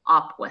keep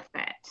up with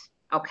it.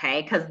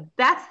 Okay, because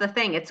that's the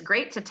thing. It's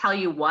great to tell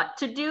you what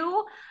to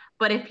do,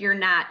 but if you're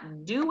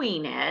not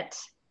doing it,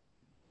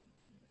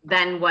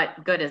 then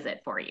what good is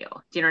it for you?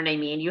 Do you know what I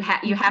mean? You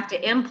have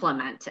to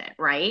implement it,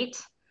 right?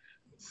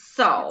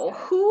 So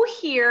who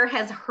here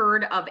has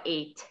heard of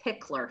a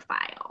tickler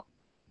file?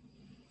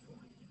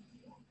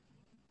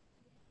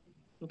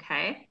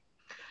 Okay.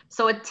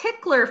 So a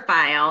tickler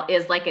file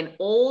is like an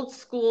old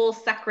school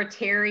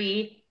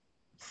secretary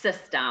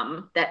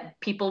system that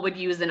people would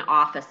use in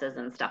offices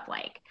and stuff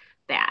like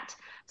that.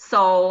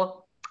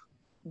 So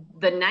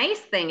the nice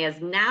thing is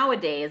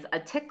nowadays a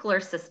tickler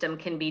system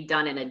can be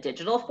done in a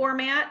digital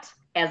format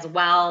as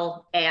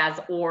well as,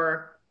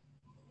 or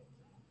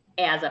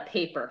as a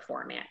paper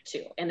format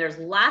too. And there's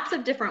lots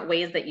of different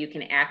ways that you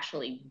can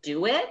actually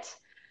do it.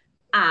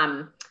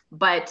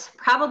 But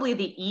probably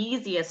the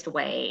easiest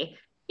way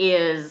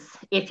is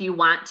if you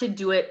want to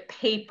do it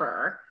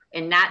paper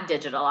and not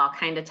digital. I'll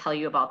kind of tell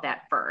you about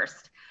that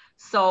first.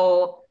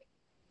 So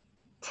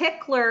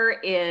Tickler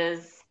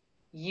is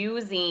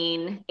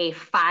using a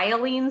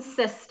filing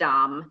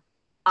system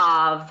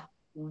of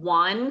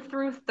 1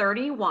 through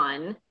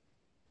 31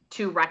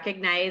 to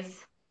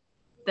recognize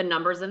the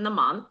numbers in the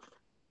month.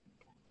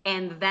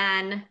 And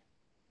then,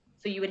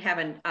 so you would have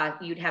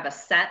you'd have a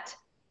set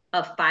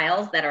of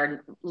files that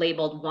are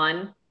labeled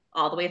 1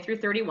 all the way through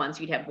 31.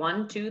 So you'd have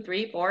 1, 2,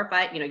 3, 4,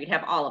 5, you'd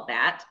have all of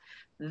that.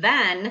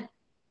 Then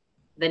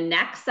the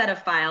next set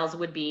of files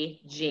would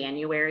be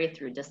January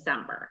through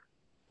December.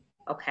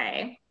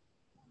 Okay.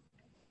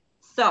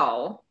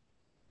 So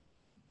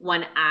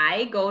when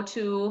I go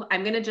to,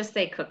 I'm going to just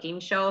say cooking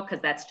show, because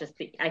that's just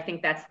I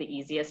think that's the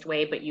easiest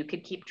way, but you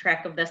could keep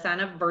track of this on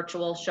a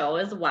virtual show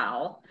as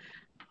well.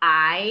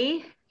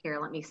 Here,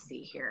 let me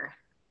see here.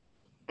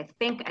 I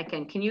think I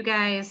can you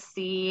guys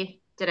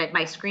see,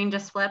 my screen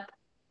just flip?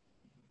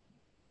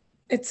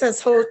 It says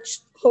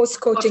host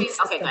coaching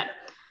system. Okay, good.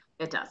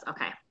 It does.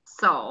 Okay.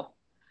 So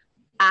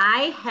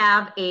I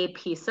have a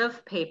piece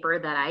of paper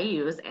that I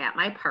use at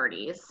my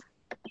parties.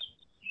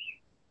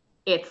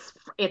 It's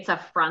a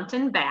front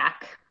and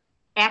back.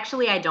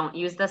 Actually, I don't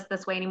use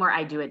this way anymore.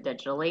 I do it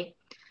digitally.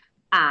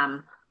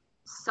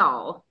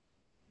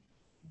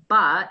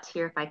 But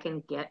here, if I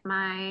can get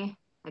I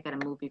got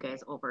to move you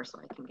guys over so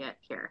I can get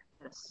here.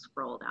 I got to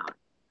scroll down.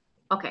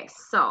 Okay,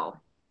 so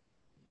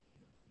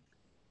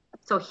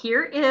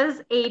here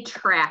is a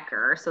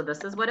tracker. So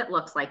this is what it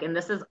looks like. And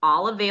this is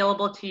all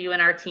available to you in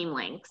our team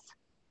links.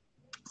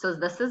 So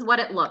this is what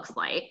it looks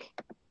like.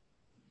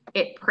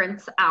 It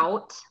prints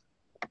out,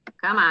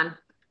 come on,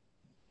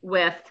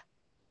 with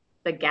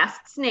the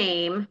guest's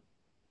name,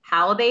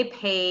 how they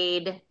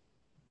paid,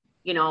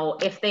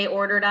 if they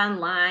ordered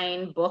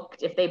online,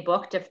 if they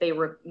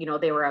were,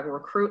 they were a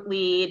recruit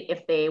lead,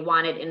 if they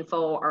wanted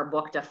info or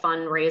booked a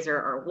fundraiser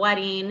or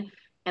wedding.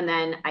 And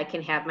then I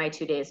can have my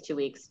 2 days, 2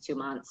 weeks, 2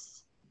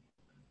 months,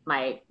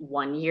 my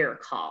 1 year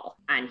call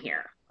on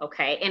here.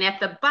 Okay. And at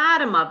the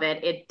bottom of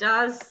it, it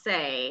does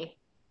say,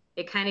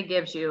 it kind of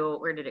gives you,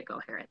 where did it go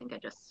here? I think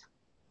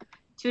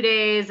 2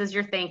 days is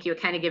your thank you.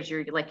 It kind of gives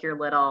you like your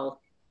little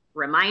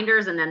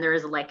reminders. And then there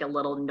is like a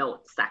little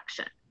note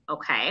section.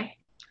 Okay.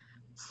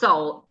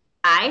 So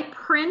I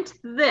print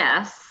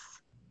this,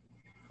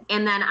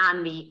 and then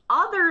on the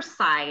other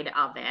side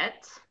of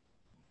it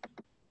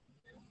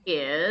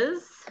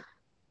is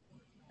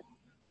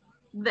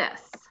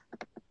this.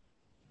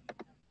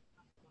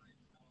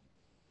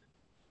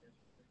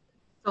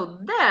 So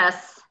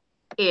this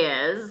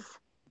is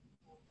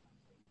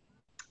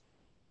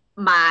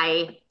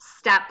my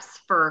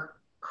steps for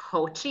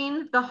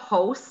coaching the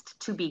host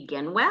to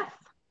begin with.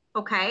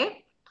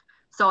 Okay.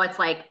 So it's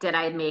like, did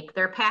I make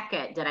their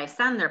packet? Did I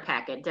send their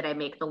packet? Did I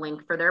make the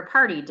link for their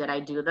party? Did I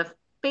do the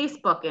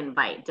Facebook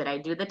invite? Did I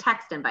do the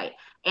text invite?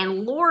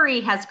 And Lori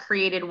has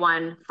created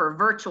one for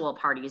virtual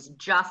parties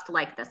just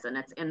like this, and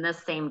it's in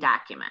this same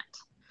document.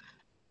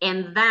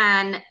 And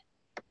then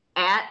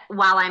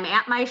while I'm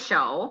at my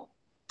show,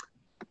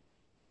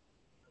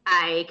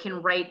 I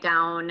can write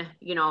down,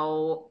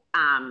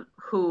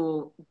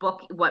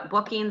 what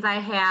bookings I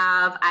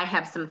have. I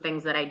have some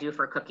things that I do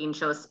for cooking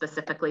shows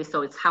specifically.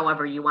 So it's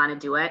however you want to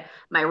do it.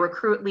 My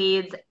recruit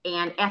leads.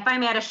 And if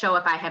I'm at a show,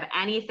 if I have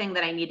anything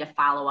that I need to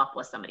follow up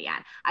with somebody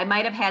on, I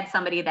might have had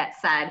somebody that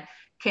said,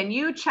 can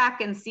you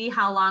check and see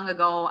how long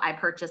ago I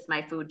purchased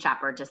my food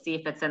chopper to see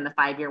if it's in the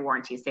 5-year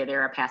warranty? Say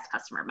they're a past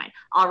customer of mine.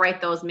 I'll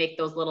write those, make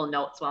those little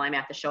notes while I'm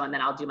at the show, and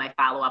then I'll do my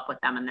follow-up with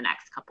them in the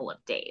next couple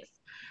of days.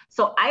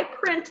 So I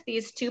print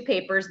these 2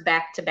 papers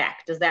back to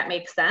back. Does that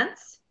make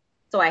sense?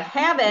 So I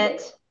have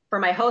it for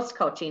my host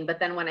coaching, but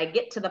then when I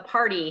get to the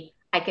party,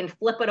 I can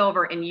flip it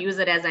over and use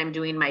it as I'm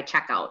doing my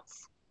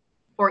checkouts.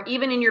 Or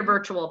even in your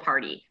virtual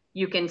party,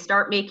 you can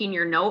start making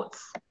your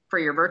notes for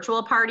your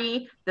virtual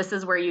party. This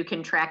is where you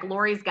can track.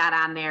 Lori's got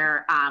on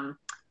there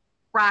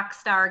rock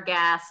star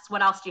guests.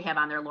 What else do you have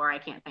on there, Laura? I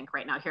can't think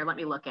right now. Here, let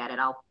me look at it.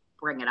 I'll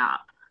bring it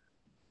up.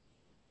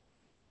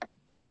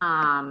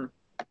 I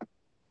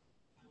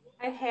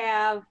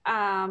have,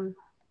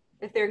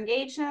 if they're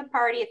engaged in a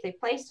party, if they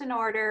placed an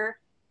order,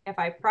 if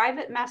I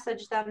private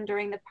message them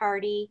during the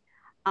party,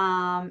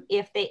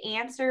 if they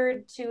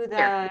answered to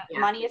the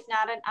money is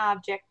not an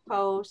object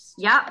post.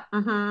 Yep.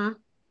 Mm-hmm.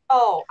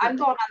 Oh, I'm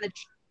going on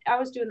I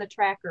was doing the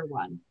tracker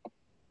one.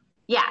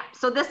 Yeah.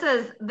 So this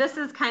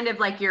is kind of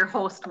like your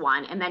host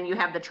one, and then you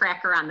have the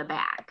tracker on the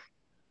back,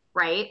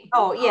 right?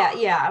 Oh yeah.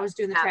 Yeah. I was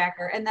doing the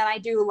tracker, and then I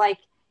do like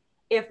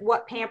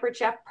what Pampered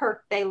Chef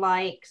perk they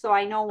like. So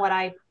I know what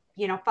I,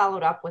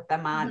 followed up with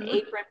them on.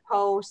 Apron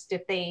post,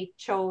 if they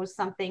chose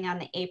something on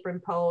the apron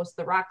post,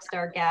 the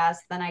Rockstar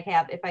guest, then I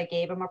have, if I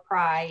gave them a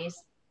prize,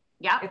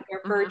 if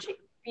they're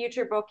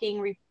future booking,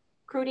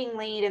 recruiting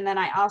lead, and then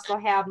I also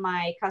have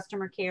my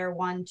customer care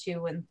 1,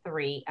 2, and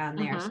 3 on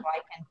there. So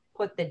I can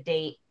put the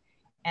date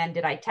and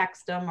did I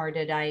text them or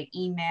did I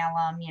email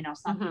them,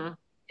 something.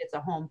 It's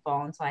a home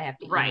phone, so I have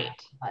to email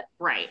them,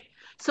 Right.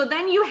 So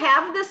then you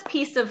have this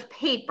piece of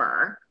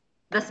paper,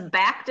 this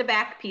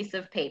back-to-back piece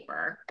of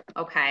paper,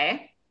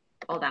 okay?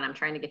 Hold on, I'm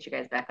trying to get you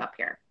guys back up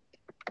here.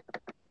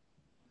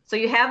 So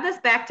you have this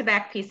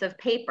back-to-back piece of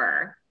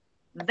paper.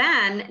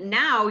 Then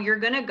now you're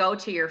gonna go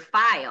to your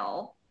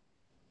file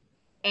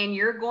and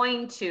you're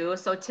going to,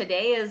 so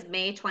today is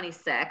May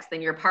 26th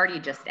and your party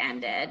just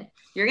ended.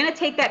 You're gonna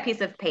take that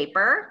piece of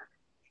paper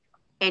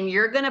and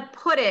you're gonna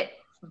put it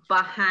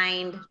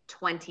behind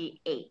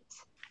 28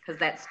 because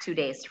that's 2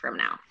 days from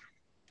now.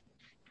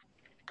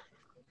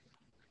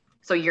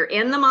 So you're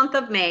in the month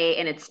of May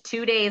and it's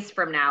 2 days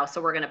from now. So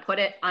we're going to put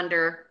it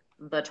under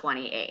the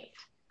 28th.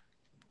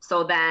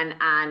 So then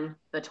on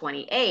the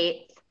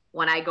 28th,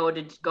 when I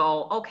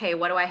go, okay,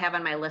 what do I have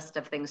on my list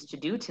of things to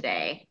do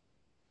today?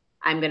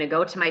 I'm going to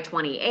go to my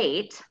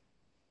 28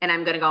 and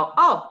I'm going to go,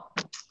 oh,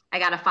 I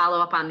got to follow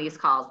up on these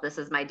calls. This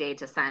is my day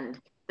to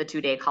send the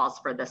 2-day calls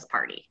for this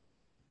party.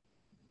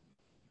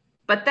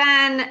 But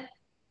then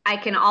I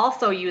can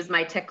also use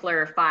my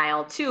tickler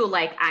file too.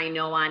 Like I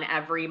know on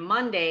every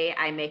Monday,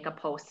 I make a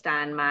post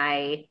on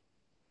my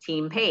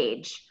team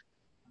page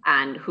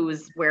on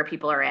where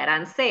people are at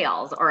on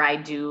sales, or I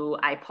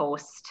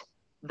post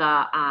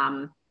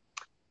the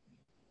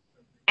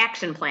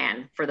action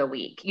plan for the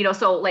week,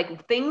 so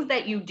like things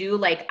that you do,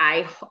 like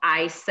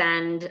I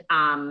send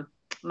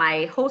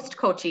my host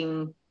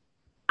coaching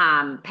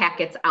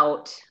packets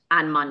out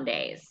on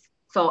Mondays.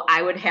 So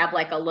I would have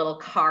like a little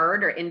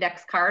card or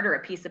index card or a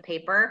piece of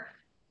paper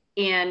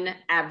in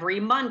every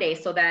Monday.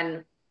 So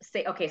then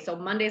say, okay, so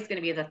Monday is going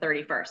to be the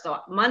 31st. So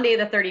Monday,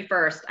 the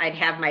 31st, I'd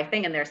have my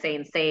thing in there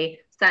saying,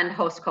 send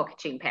host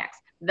coaching packs.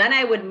 Then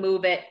I would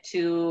move it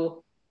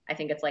to, I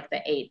think it's like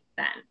the 8th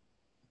then.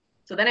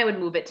 So then I would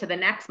move it to the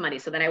next Monday.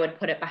 So then I would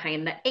put it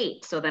behind the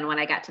 8th. So then when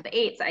I got to the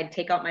 8th, I'd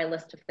take out my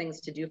list of things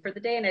to do for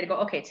the day and I'd go,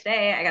 okay,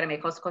 today I got to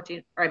make host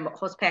coaching or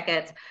host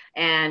packets.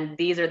 And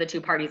these are the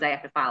 2 parties I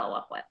have to follow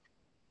up with.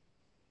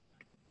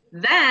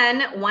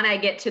 Then when I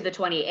get to the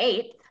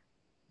 28th,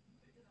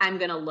 I'm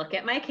going to look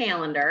at my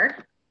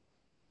calendar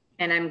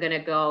and I'm going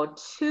to go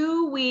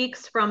 2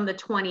 weeks from the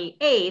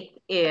 28th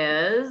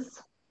is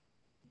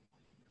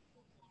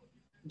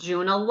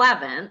June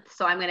 11th.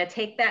 So I'm going to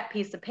take that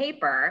piece of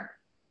paper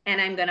and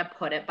I'm going to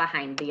put it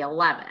behind the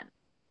 11th.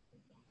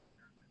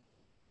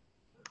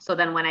 So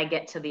then when I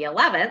get to the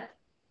 11th,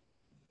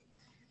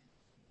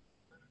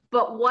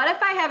 but what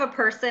if I have a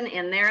person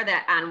in there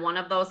that on one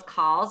of those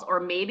calls, or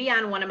maybe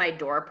on one of my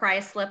door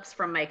prize slips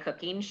from my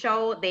cooking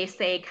show, they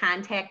say,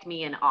 contact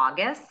me in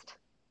August.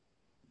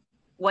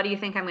 What do you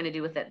think I'm going to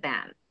do with it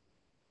then?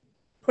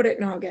 Put it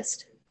in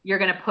August. You're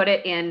going to put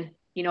it in,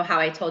 how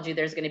I told you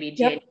there's going to be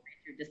January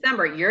through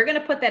December. You're going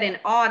to put that in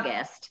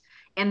August.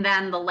 And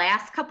then the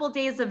last couple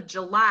days of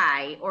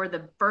July or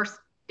the first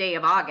day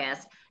of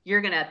August,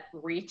 you're going to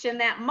reach in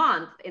that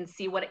month and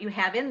see what you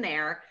have in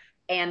there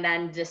and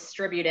then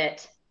distribute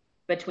it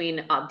between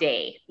a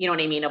day, you know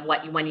what I mean, of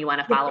when you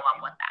want to follow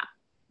up with them.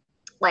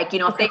 Like,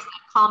 if they said,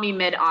 call me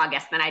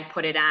mid-August, then I'd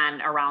put it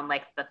on around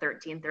like the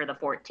 13th or the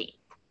 14th.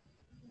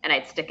 And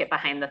I'd stick it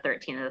behind the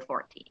 13th or the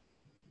 14th.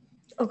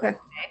 Okay.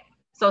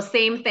 So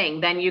same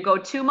thing. Then you go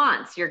 2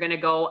 months. You're going to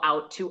go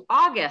out to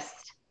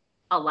August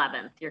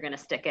 11th. You're going to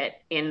stick it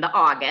in the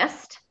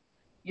August.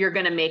 You're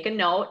going to make a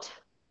note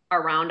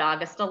around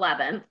August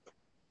 11th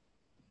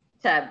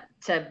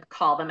to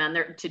call them on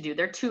to do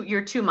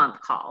your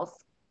 2-month calls.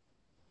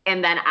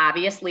 And then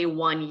obviously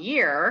 1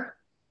 year,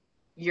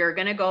 you're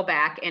going to go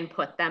back and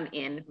put them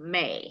in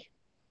May.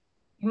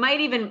 You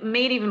might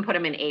even put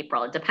them in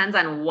April. It depends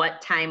on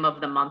what time of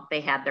the month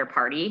they had their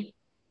party.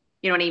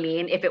 You know what I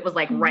mean? If it was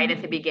like right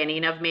at the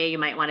beginning of May, you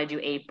might want to do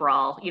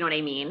April. You know what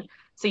I mean?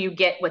 So you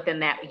get within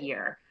that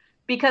year,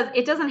 because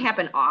it doesn't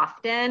happen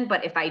often.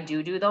 But if I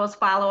do those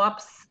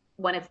follow-ups,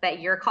 when it's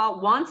that year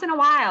call, once in a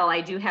while,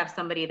 I do have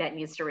somebody that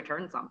needs to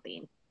return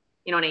something.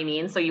 You know what I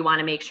mean? So you want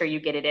to make sure you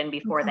get it in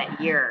before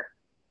that year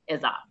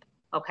is up.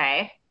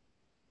 Okay.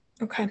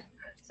 Okay.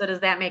 So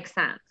does that make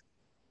sense?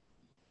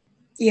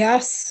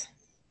 Yes.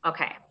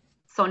 Okay.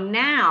 So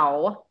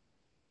now,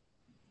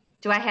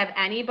 do I have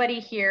anybody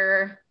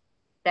here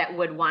that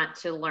would want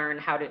to learn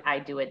how I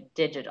do it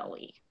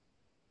digitally?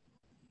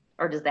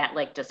 Or does that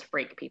like just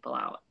freak people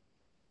out?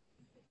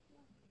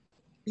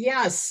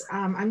 Yes,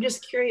 I'm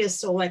just curious.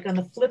 So like on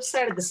the flip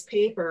side of this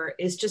paper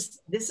is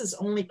just, this is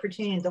only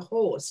pertaining to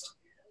host.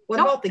 What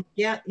about the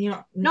guest,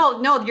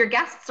 No, your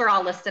guests are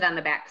all listed on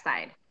the back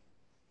side.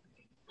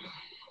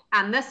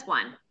 On this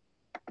one.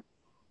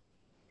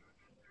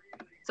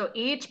 So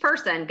each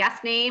person,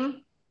 guest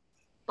name,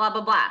 blah,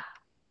 blah, blah.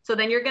 So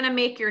then you're going to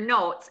make your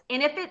notes.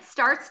 And if it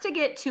starts to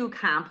get too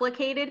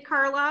complicated,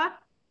 Carla,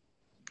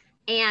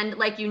 and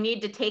like you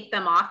need to take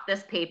them off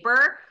this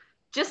paper,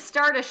 just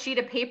start a sheet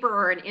of paper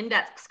or an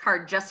index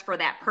card just for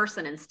that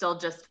person and still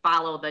just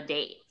follow the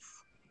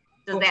dates.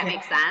 Does that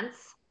make sense?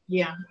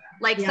 Yeah.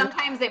 Like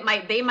sometimes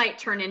they might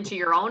turn into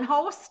your own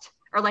host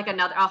or like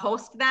a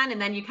host then,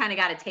 and then you kind of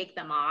got to take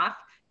them off.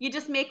 You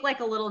just make like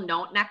a little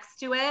note next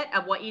to it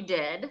of what you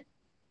did.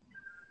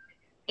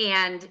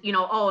 And,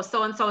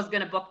 so-and-so is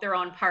going to book their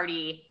own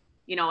party,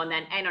 and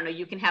then, I don't know,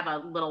 you can have a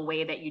little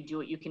way that you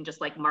do it. You can just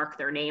like mark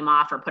their name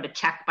off or put a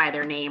check by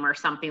their name or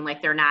something,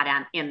 like they're not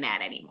in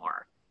that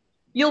anymore.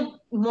 You'll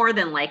more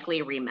than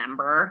likely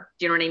remember,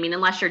 do you know what I mean?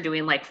 Unless you're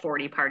doing like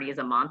 40 parties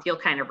a month, you'll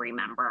kind of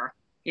remember,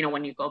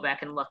 when you go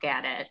back and look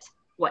at it,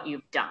 what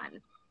you've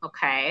done.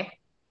 Okay.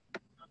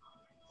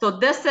 So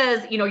this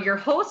is, your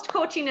host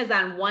coaching is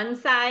on one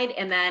side,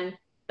 and then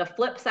the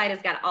flip side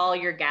has got all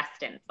your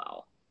guest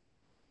info.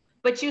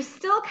 But you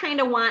still kind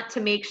of want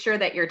to make sure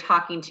that you're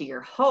talking to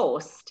your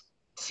host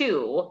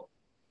too.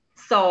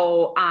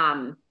 So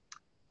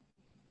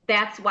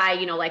that's why,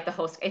 like the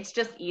host, it's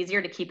just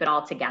easier to keep it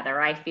all together.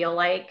 I feel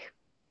like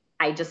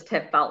I just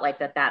have felt like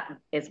that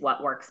is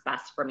what works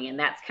best for me. And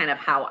that's kind of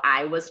how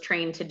I was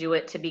trained to do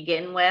it to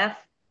begin with.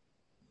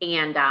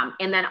 And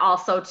then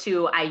also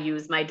too, I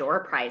use my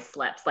door prize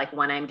slips. Like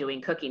when I'm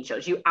doing cooking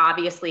shows, you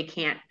obviously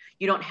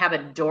you don't have a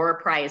door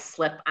prize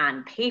slip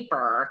on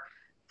paper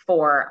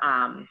for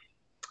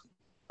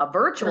a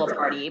virtual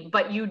party,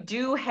 but you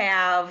do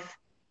have,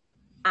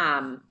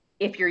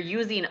 if you're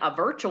using a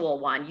virtual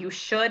one, you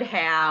should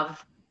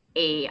have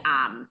a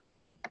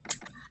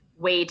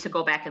way to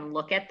go back and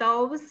look at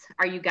those.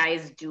 Are you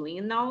guys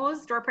doing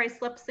those door prize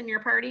slips in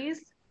your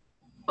parties?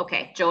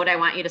 Okay, Jode, I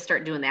want you to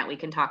start doing that. We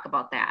can talk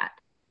about that.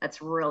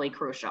 That's really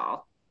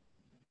crucial.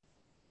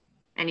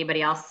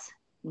 Anybody else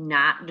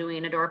not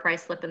doing a door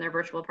prize slip in their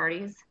virtual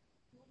parties?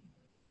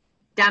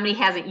 Dominique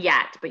hasn't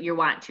yet, but you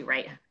want to,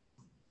 right?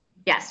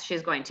 Yes,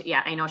 she's going to.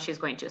 Yeah, I know she's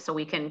going to. So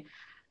we can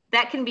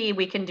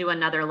do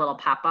another little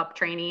pop-up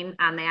training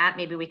on that.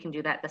 Maybe we can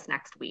do that this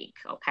next week.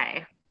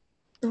 Okay.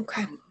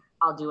 Okay.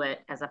 I'll do it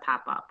as a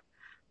pop-up.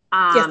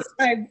 Yes,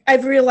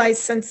 I've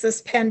realized since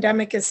this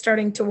pandemic is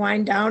starting to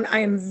wind down, I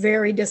am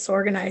very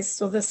disorganized.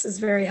 So this is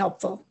very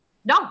helpful.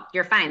 No,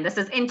 you're fine. This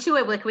is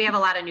Intuit. Like we have a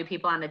lot of new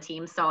people on the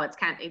team. So it's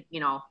kind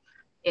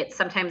of,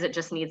 sometimes it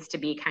just needs to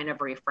be kind of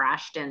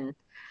refreshed. And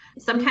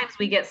sometimes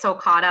we get so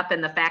caught up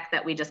in the fact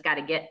that we just got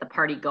to get the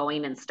party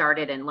going and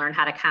started and learn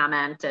how to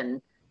comment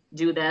and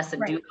do this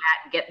and do that,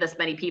 and get this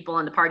many people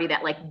in the party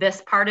that like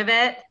this part of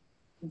it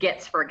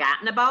gets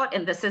forgotten about.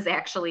 And this is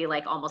actually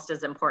like almost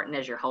as important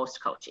as your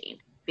host coaching,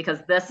 because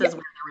this is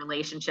where the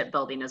relationship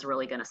building is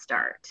really going to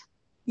start.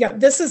 Yeah,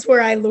 this is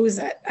where I lose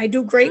it. I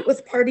do great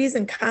with parties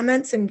and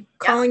comments and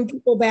calling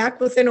people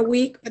back within a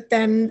week, but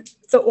then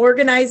the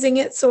organizing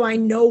it so I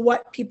know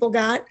what people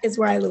got is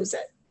where I lose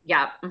it.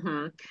 Yeah.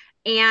 Mm-hmm.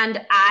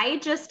 And I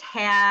just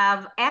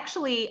have,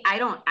 actually,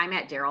 I'm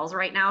at Daryl's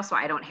right now, so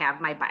I don't have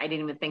I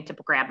didn't even think to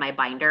grab my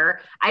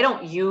binder. I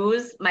don't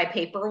use my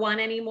paper one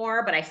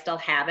anymore, but I still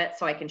have it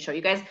so I can show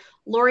you guys.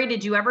 Lori,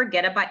 did you ever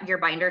get your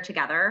binder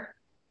together?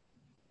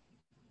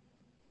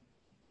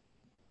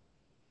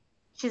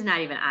 She's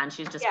not even on.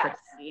 She's just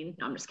pretending.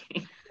 No, I'm just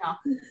kidding. No.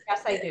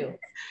 Yes, I do.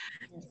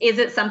 Is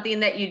it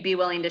something that you'd be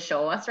willing to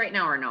show us right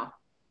now or no?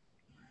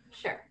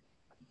 Sure.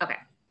 Okay.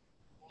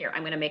 Here,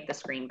 I'm going to make the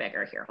screen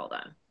bigger here. Hold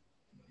on.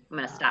 I'm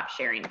going to stop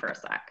sharing for a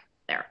sec.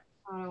 There.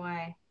 How do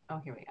I?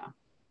 Oh, here we go.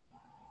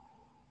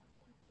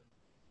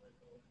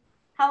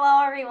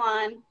 Hello,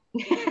 everyone.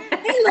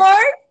 Hey,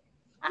 Lord.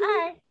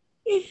 Hi.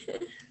 Here's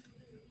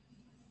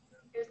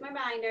my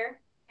binder.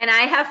 And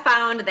I have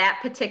found that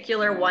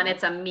particular one,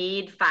 it's a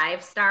Mead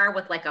 5-star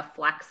with like a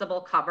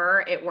flexible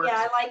cover. It works.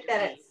 Yeah, I like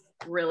that. It's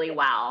really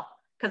well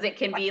because it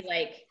can be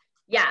like,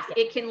 yes,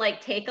 it can like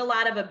take a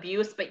lot of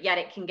abuse, but yet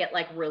it can get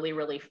like really,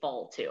 really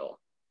full too.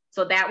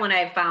 So that one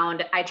I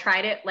found, I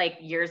tried it like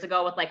years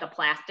ago with like a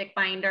plastic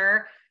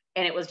binder,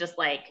 and it was just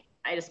like,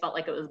 I just felt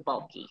like it was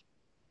bulky.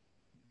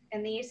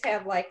 And these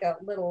have like a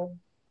little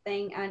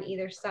thing on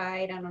either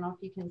side. I don't know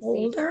if you can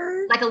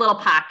Holder? see. Like a little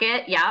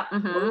pocket. Yeah.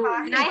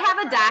 Mm-hmm. And I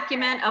have a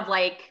document of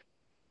like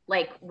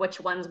which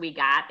ones we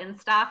got and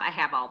stuff. I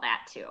have all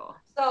that too.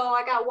 So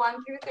I got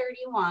 1 through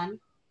 31.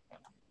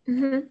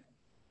 Mm-hmm.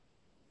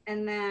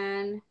 And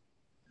then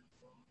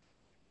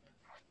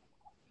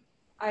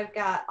I've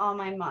got all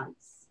my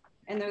months.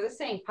 And they're the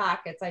same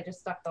pockets. I just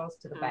stuck those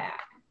to the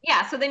back.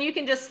 Yeah, so then you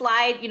can just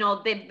slide, you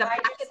know, the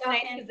pocket's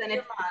nice because then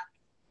it's,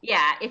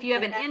 yeah, if you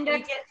have an index. When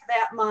you get to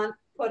that month,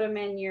 put them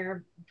in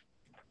your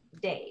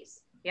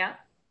days. Yeah.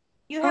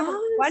 You have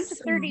 1 to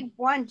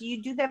 31. Do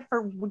you do that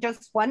for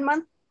just 1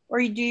 month, or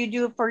do you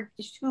do it for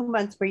 2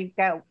 months where you've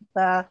got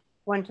the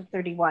 1 to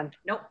 31?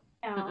 Nope.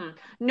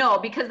 No,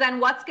 because then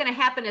what's going to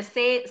happen is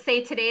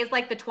say today's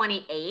like the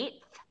 28th,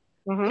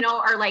 you know,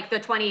 or like the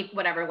 20,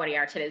 whatever, what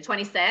are today, the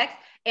 26th,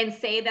 and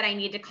say that I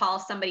need to call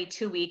somebody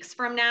 2 weeks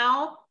from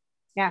now.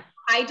 Yeah.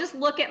 I just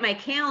look at my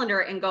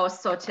calendar and go,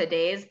 so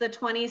today's the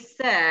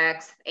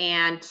 26th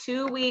and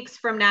 2 weeks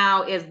from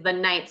now is the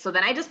 9th. So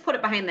then I just put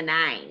it behind the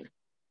 9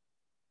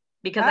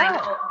 because I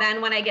know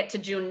then when I get to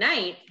June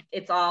 9th,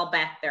 it's all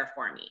back there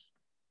for me.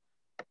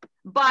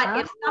 But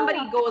if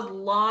somebody goes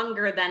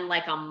longer than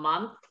like a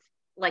month,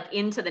 like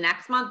into the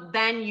next month,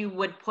 then you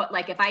would put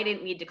like, if I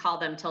didn't need to call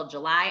them till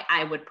July,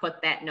 I would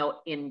put that note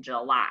in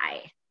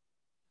July.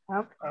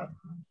 Okay.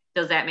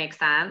 Does that make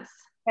sense?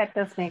 That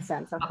does make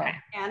sense. Okay.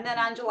 And then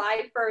on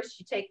July 1st,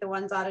 you take the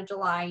ones out of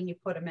July and you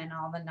put them in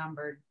all the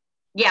numbered.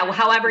 Yeah. Well,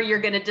 however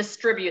you're going to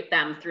distribute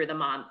them through the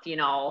month, you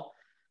know,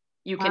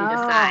 you can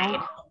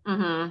decide.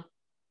 Mm-hmm.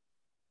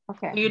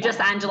 Okay. You just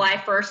on July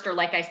 1st, or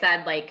like I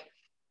said, like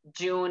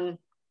June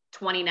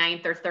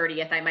 29th or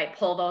 30th, I might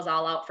pull those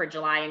all out for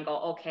July and go,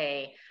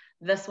 okay,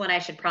 this one I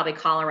should probably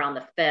call around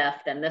the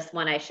 5th. And this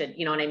one I should,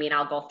 you know what I mean?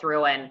 I'll go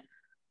through and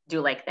do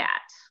like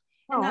that.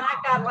 And then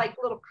I've got like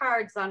little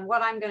cards on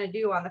what I'm going to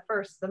do on the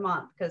 1st of the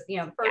month. Because, you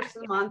know, the 1st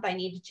of the month, I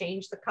need to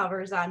change the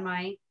covers on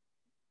my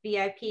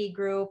VIP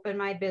group and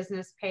my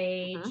business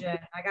page. And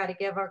I got to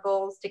give our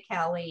goals to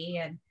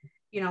Kelly and,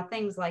 you know,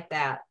 things like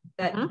that,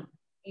 that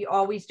you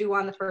always do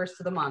on the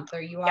 1st of the month,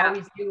 or you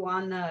always do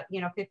on the,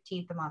 you know,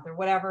 15th of the month, or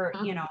whatever,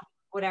 you know,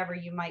 whatever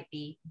you might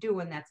be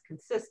doing that's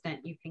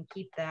consistent, you can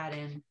keep that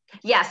in.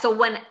 Yeah. So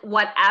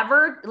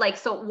whatever, like,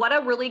 so what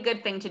a really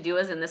good thing to do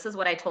is, and this is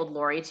what I told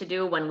Lori to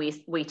do when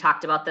we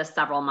talked about this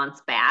several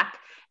months back,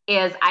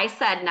 is I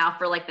said, now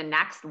for like the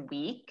next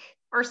week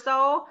or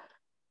so,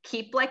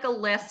 keep like a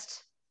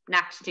list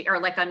next to, or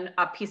like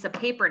a piece of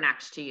paper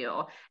next to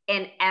you.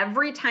 And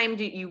every time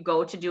you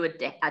go to do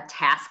a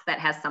task that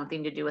has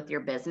something to do with your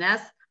business,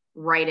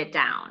 write it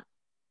down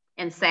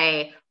and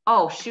say,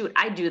 oh shoot,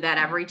 I do that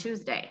every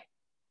Tuesday.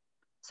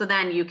 So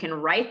then you can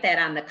write that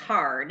on the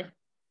card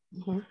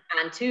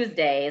on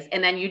Tuesdays,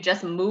 and then you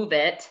just move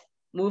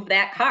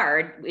that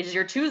card is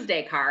your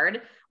Tuesday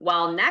card,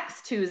 while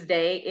next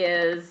Tuesday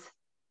is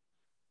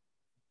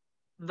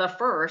the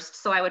 1st.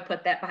 So I would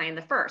put that behind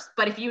the 1st.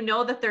 But if you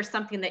know that there's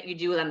something that you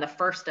do on the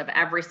 1st of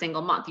every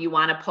single month, you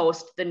want to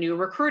post the new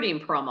recruiting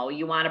promo,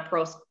 you want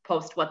to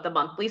post what the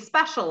monthly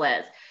special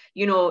is,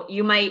 you know,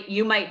 you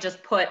might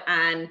just put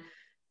on,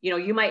 you know,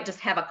 you might just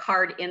have a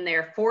card in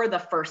there for the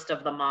 1st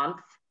of the month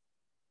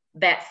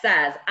that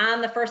says,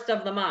 on the 1st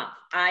of the month,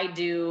 I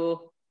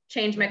do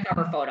change my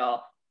cover photo,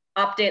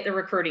 update the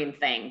recruiting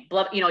thing,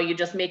 you know, you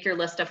just make your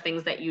list of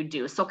things that you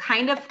do. So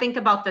kind of think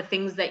about the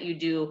things that you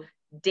do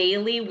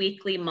daily,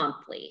 weekly,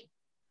 monthly.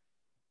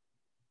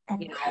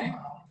 You know,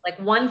 like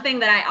one thing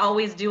that I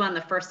always do on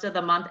the 1st of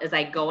the month is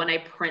I go and I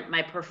print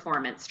my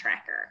performance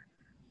tracker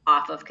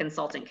off of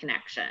Consultant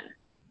Connection,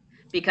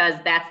 because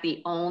that's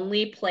the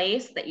only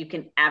place that you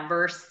can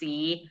ever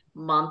see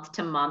month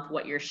to month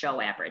what your show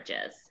average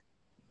is.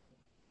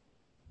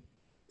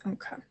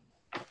 Okay.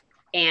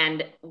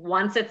 And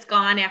once it's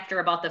gone after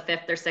about the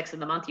 5th or 6th of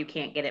the month, you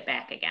can't get it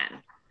back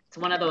again. It's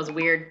one of those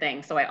weird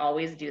things. So I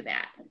always do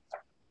that.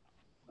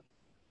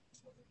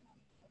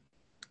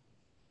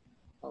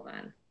 Hold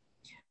on.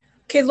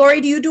 Okay,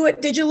 Lori, do you do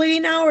it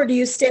digitally now, or do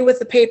you stay with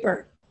the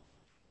paper?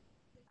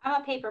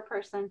 I'm a paper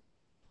person.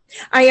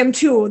 I am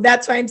too.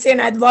 That's why I'm saying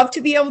I'd love to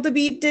be able to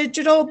be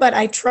digital, but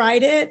I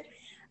tried it.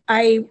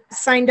 I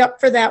signed up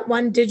for that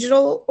one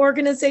digital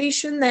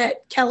organization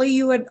that Kelly,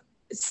 you had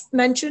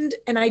mentioned,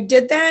 and I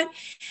did that.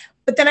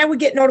 But then I would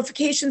get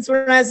notifications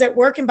when I was at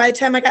work, and by the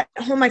time I got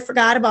home, I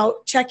forgot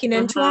about checking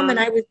into them, and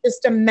I was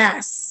just a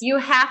mess. You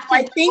have to.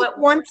 I think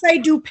once I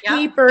do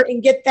paper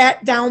and get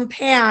that down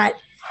pat,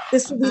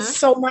 this will be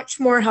so much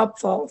more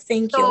helpful.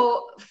 Thank you.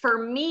 So for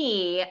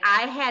me,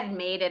 I had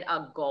made it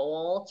a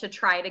goal to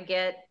try to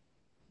get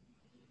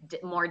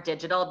more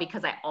digital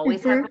because I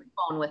always had my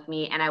phone with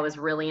me, and I was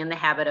really in the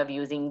habit of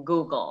using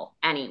Google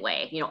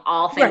anyway, you know,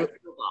 all things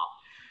Google.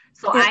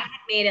 So I had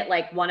made it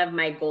like one of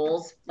my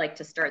goals, like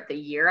to start the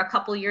year a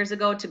couple years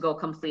ago, to go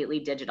completely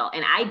digital.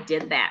 And I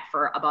did that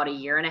for about a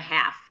year and a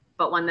half.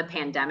 But when the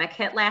pandemic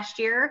hit last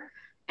year,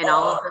 and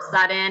all of a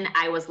sudden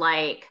I was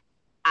like,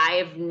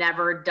 I've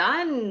never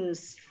done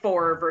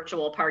 4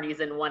 virtual parties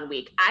in 1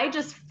 week. I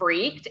just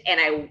freaked, and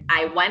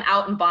I went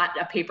out and bought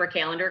a paper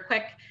calendar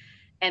quick,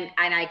 and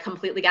I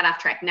completely got off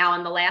track. Now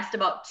in the last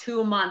about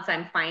 2 months,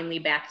 I'm finally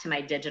back to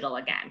my digital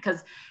again,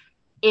 because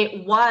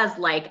it was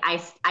like,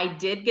 I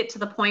did get to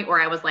the point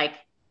where I was like,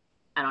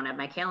 I don't have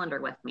my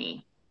calendar with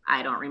me.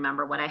 I don't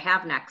remember what I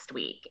have next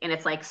week. And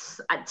it's like,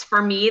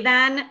 for me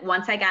then,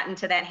 once I got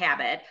into that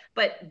habit,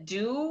 but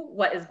do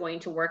what is going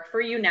to work for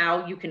you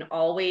now. You can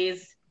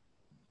always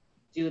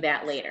do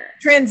that later.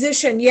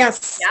 Transition,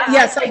 yes. Yeah,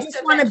 yes, I I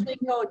just want to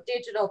go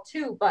digital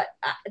too, but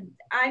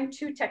I'm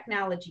too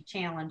technology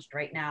challenged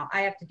right now.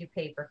 I have to do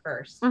paper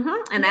first.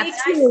 And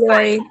that's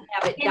Lori.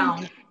 Have it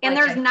down. And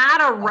there's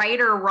not a right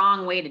or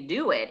wrong way to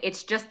do it.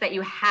 It's just that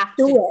you have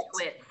to do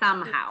it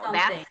somehow.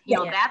 That's, you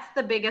know, that's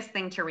the biggest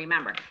thing to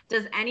remember.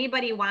 Does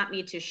anybody want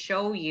me to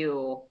show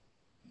you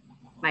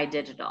my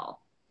digital?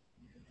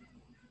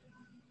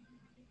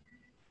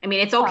 I mean,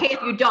 it's okay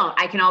if you don't.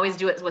 I can always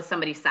do it with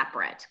somebody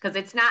separate, because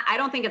it's not, I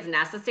don't think it's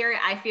necessary.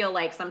 I feel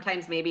like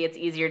sometimes maybe it's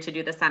easier to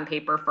do this on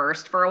paper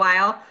first for a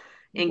while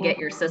and get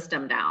your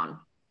system down.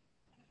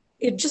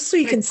 Just so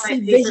you can see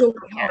visually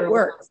how it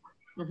works.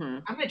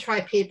 I'm going to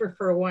try paper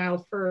for a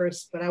while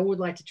first, but I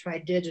would like to try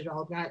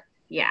digital. I've got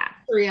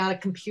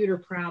periodic computer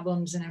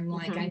problems, and I'm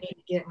like, I need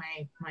to get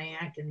my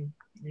act and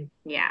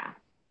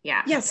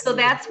Yes. So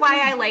that's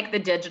why I like the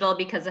digital,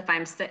 because if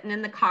I'm sitting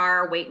in the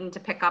car waiting to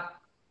pick up,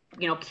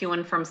 you know,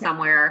 queuing from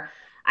somewhere,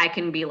 I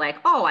can be like,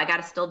 oh, I got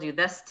to still do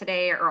this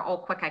today, or oh,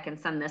 quick, I can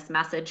send this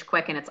message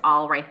quick, and it's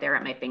all right there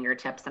at my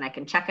fingertips, and I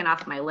can check it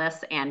off my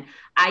list. And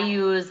I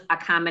use a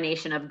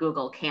combination of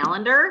Google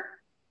Calendar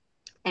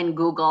and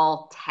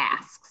Google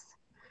Tasks.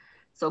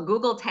 So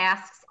Google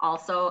Tasks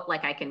also,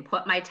 like, I can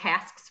put my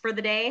tasks for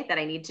the day that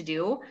I need to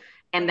do,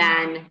 and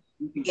then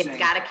it's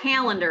got a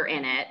calendar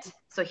in it.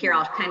 So here,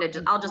 I'll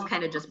just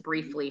kind of just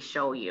briefly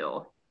show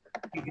you.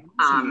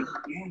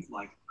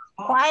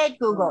 Quiet,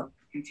 Google.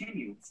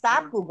 Continue.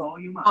 Stop, Google.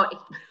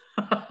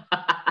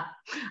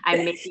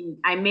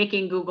 I'm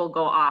making Google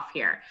go off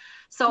here.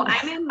 So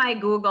I'm in my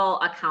Google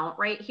account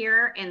right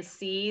here, and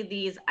see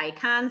these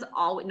icons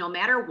no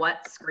matter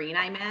what screen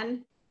I'm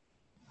in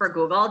for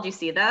Google. Do you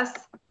see this?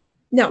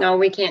 No,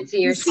 we can't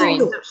see your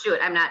screen. Oh, shoot,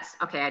 I'm not.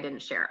 Okay, I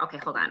didn't share. Okay,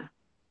 hold on.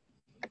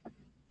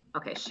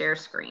 Okay, share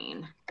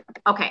screen.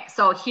 Okay,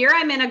 so here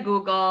I'm in a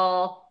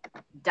Google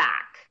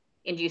Doc,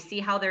 and do you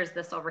see how there's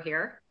this over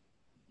here?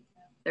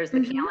 There's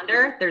the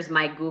calendar, there's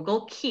my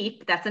Google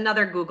Keep, that's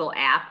another Google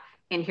app,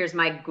 and here's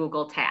my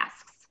Google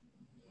Tasks.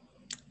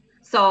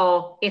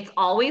 So it's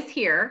always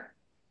here.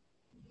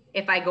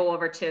 If I go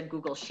over to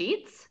Google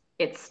Sheets,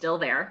 it's still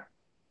there.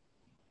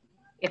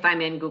 If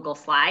I'm in Google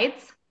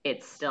Slides,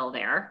 it's still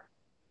there.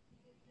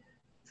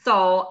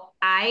 So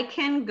I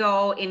can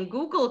go in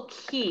Google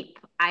Keep,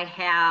 I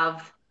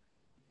have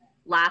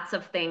lots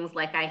of things,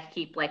 like I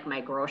keep like my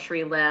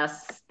grocery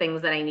lists,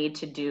 things that I need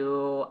to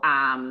do,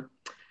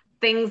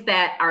 things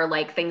that are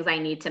like things I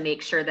need to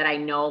make sure that I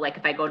know, like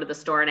if I go to the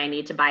store and I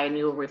need to buy a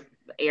new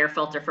air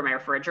filter for my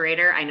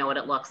refrigerator, I know what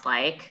it looks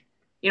like.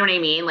 You know what I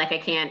mean? Like I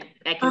can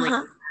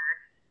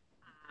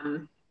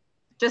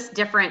just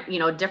different, you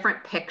know,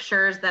 different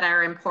pictures that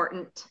are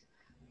important.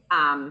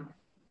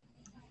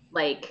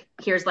 Like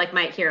here's like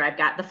I've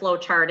got the flow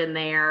chart in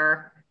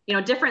there, you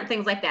know, different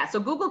things like that. So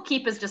Google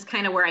Keep is just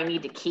kind of where I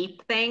need to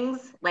keep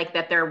things like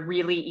that. They're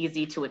really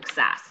easy to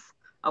access.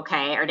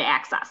 Okay, or to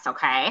access.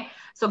 Okay,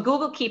 so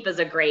Google Keep is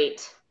a great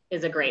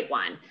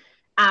one.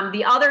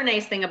 The other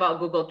nice thing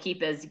about Google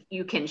Keep is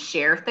you can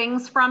share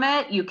things from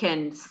it. You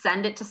can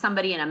send it to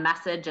somebody in a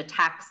message, a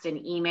text,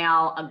 an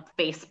email, a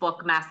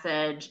Facebook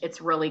message.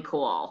 It's really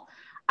cool.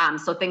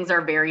 So things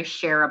are very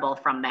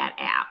shareable from that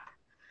app.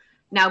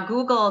 Now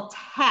Google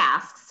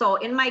Tasks. So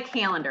in my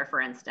calendar, for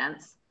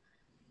instance,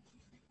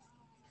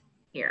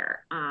 here,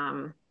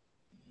 I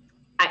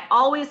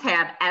always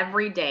have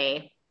every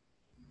day.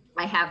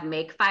 I have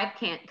make 5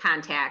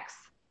 contacts,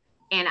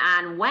 and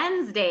on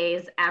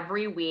Wednesdays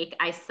every week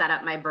I set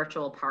up my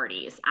virtual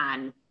parties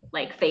on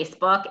like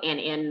Facebook and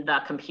in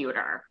the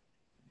computer,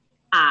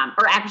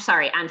 or actually,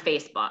 sorry, on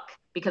Facebook,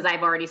 because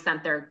I've already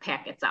sent their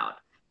packets out.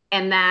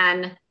 And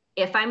then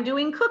if I'm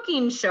doing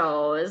cooking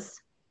shows,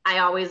 I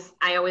always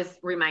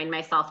remind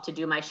myself to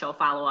do my show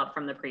follow-up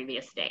from the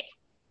previous day.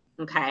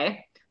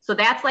 Okay, so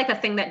that's like a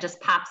thing that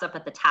just pops up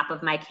at the top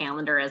of my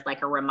calendar as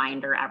like a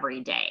reminder every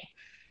day.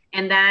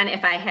 And then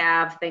if I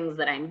have things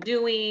that I'm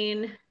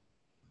doing,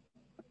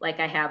 like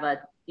I have a,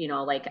 you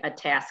know, like a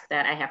task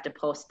that I have to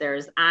post,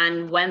 there's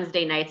on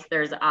Wednesday nights,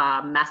 there's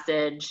a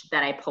message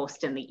that I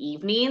post in the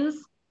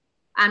evenings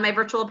on my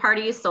virtual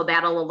parties. So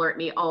that'll alert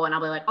me. Oh, and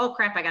I'll be like, oh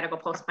crap, I got to go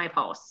post my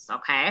posts.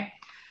 Okay.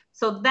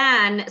 So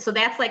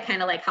that's like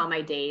kind of like how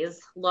my days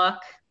look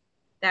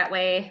that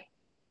way.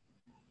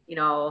 You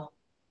know,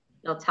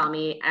 they'll tell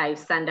me I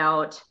send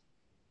out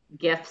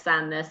gifts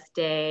on this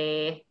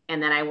day,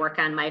 and then I work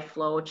on my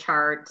flow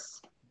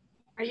charts.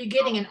 Are you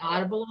getting an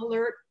Audible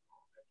alert?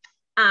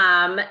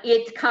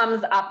 It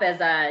comes up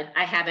as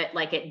I have it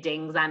like it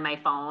dings on my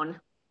phone,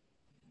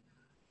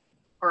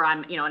 or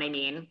you know what I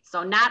mean?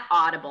 So not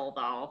audible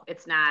though.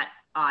 It's not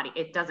audio.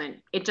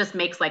 It just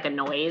makes like a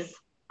noise.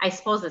 I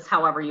suppose it's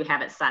however you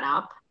have it set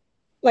up.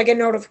 Like a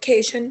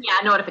notification? Yeah,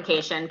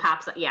 notification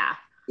pops up. Yeah.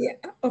 Yeah,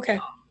 okay.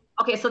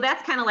 Okay, so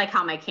that's kind of like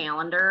how my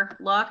calendar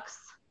looks.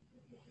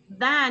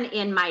 Then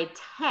in my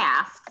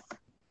tasks,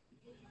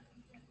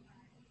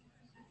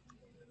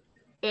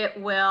 it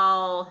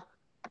will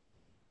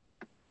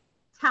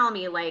tell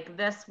me like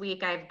this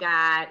week I've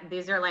got,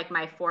 these are like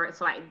my 4,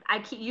 so I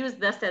use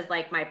this as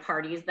like my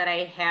parties that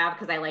I have,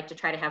 because I like to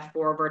try to have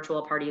 4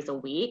 virtual parties a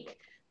week.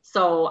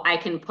 So I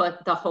can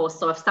put the host.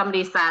 So if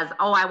somebody says,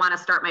 oh, I want to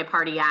start my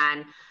party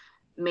on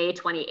May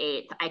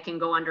 28th, I can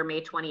go under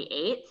May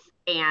 28th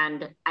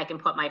and I can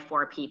put my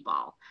 4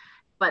 people.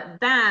 But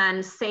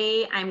then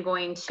say I'm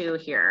going to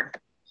here,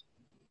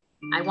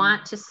 I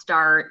want to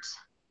start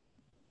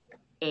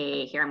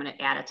here, I'm going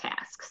to add a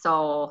task.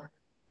 So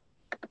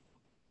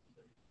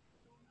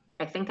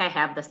I think I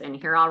have this in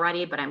here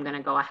already, but I'm going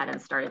to go ahead and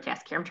start a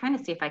task here. I'm trying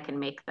to see if I can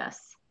make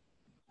this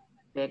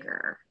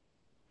bigger.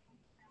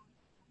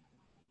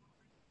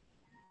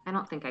 I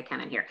don't think I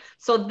can in here.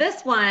 So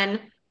this one,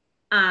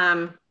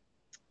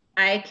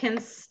 I can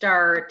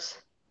start,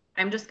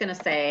 I'm just going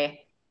to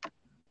say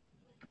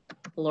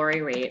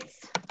Lori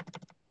Rates.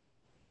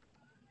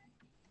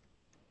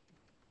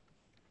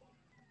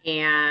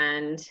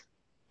 And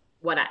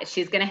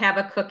she's going to have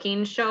a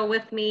cooking show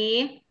with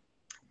me,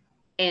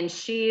 and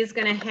she's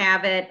going to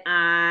have it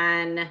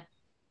on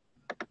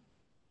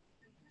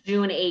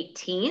June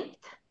 18th.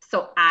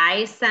 So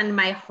I send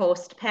my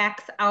host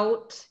packs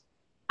out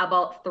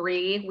about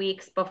 3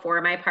 weeks before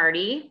my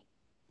party.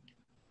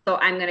 So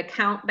I'm going to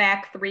count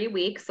back 3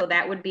 weeks. So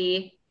that would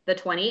be the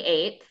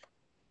 28th.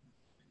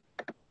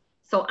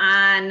 So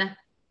on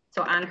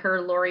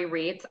her Lori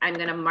Reeds, I'm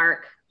going to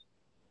mark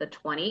the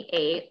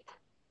 28th.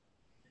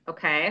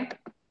 Okay.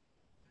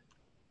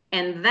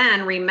 And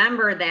then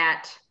remember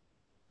that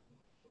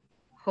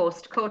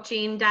host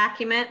coaching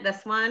document,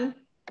 this one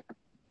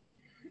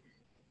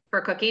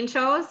for cooking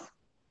shows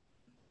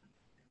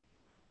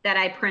that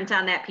I print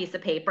on that piece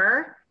of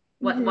paper.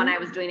 When I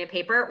was doing a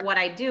paper, what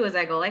I do is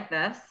I go like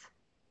this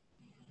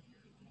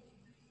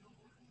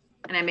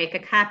and I make a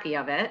copy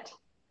of it,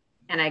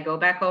 and I go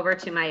back over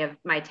to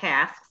my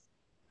tasks,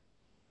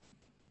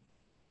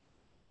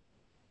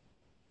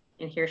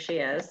 and here she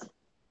is.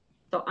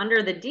 So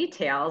under the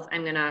details,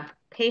 I'm gonna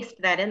paste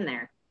that in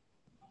there.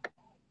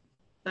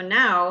 So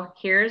now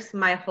here's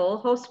my whole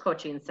host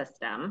coaching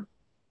system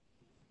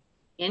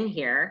in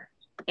here,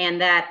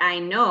 and that I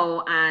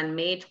know on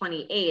May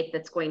 28th,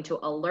 it's going to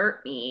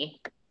alert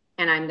me,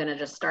 and I'm gonna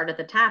just start at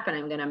the top and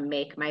I'm gonna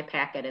make my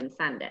packet and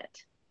send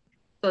it.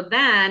 So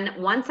then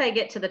once I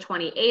get to the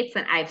 28th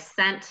and I've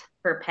sent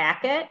her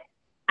packet,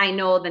 I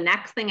know the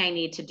next thing I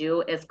need to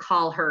do is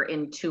call her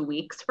in 2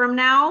 weeks from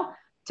now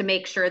to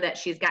make sure that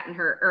she's gotten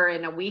her, or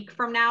in a week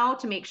from now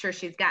to make sure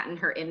she's gotten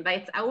her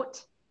invites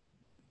out.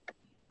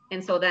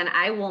 And so then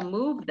I will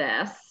move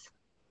this,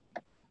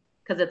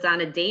 because it's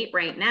on a date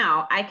right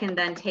now. I can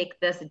then take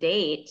this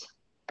date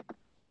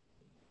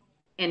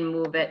and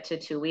move it to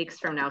 2 weeks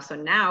from now. So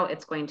now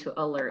it's going to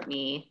alert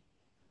me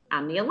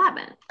on the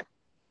 11th.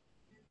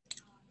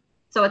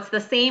 So it's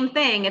the same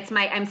thing.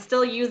 I'm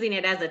still using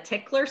it as a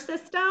tickler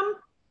system.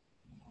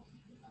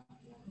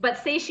 But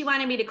say she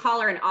wanted me to call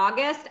her in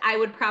August, I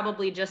would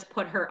probably just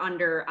put her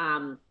under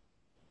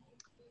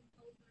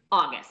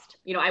August.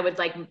 You know, I would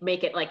like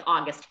make it like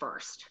August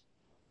 1st,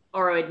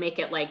 or I would make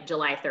it like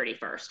July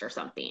 31st or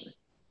something.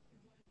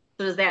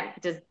 So does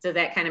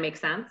that kind of make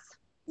sense?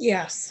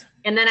 Yes.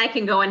 And then I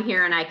can go in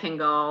here and I can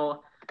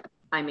go,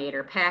 I made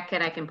her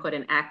packet. I can put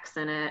an X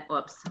in it.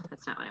 Whoops,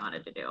 that's not what I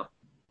wanted to do.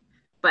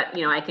 But,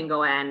 you know, I can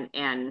go in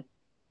and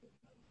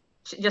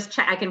just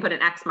check. I can put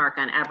an X mark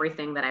on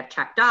everything that I've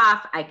checked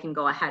off. I can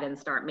go ahead and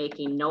start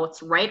making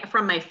notes right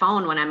from my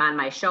phone when I'm on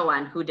my show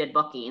on who did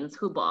bookings,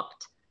 who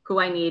booked, who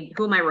I need,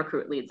 who my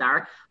recruit leads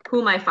are,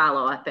 who my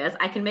follow-up is.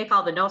 I can make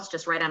all the notes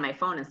just right on my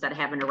phone instead of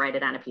having to write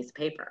it on a piece of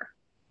paper.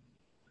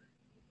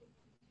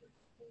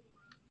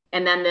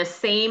 And then the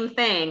same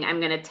thing I'm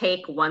going to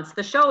take once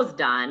the show's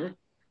done,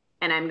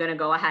 and I'm going to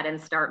go ahead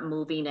and start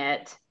moving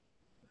it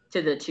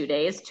to the 2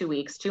 days, 2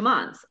 weeks, 2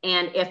 months.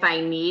 And if I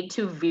need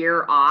to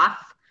veer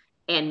off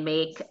and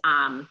make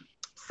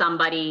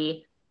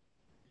somebody,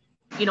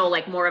 you know,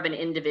 like more of an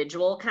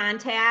individual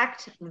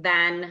contact,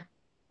 then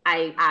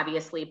I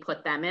obviously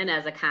put them in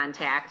as a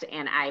contact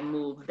and I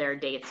move their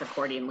dates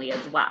accordingly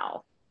as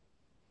well.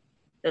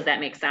 Does that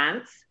make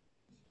sense?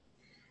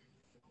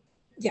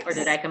 Yes. Or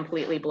did I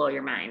completely blow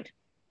your mind?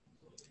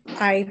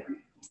 I'm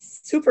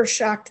super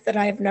shocked that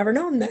I've never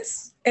known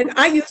this. And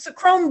I use a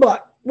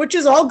Chromebook, which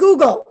is all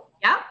Google.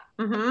 Yep.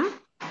 Mm-hmm.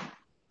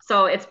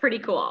 So it's pretty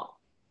cool.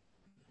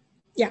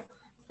 Yeah.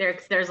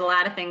 There's a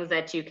lot of things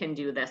that you can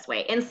do this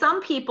way. And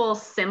some people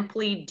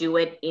simply do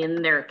it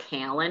in their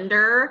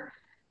calendar.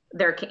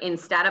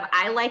 Instead of,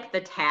 I like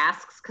the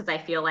tasks because I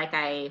feel like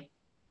I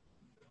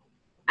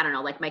don't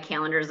know, like my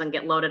calendar doesn't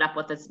get loaded up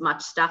with as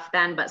much stuff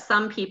then, but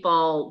some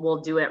people will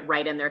do it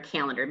right in their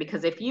calendar,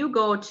 because if you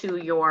go to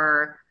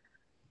your,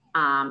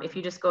 if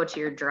you just go to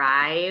your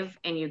drive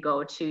and you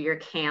go to your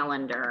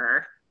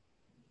calendar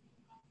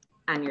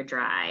on your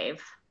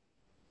drive,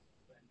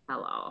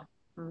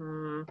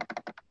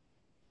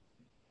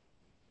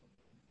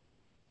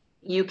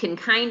 you can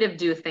kind of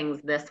do things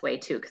this way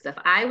too. Because if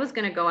I was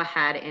going to go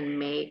ahead and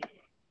make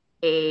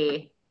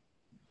a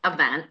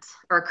event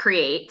or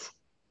create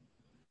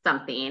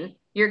something,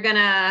 you're going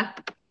to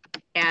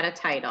add a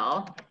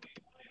title,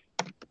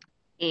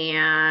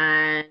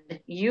 and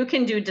you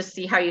can do, just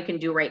see how you can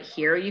do right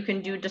here. You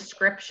can do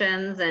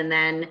descriptions, and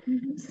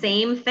then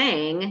same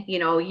thing, you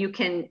know,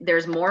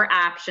 there's more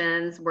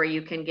options where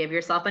you can give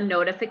yourself a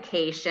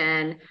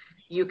notification.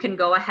 You can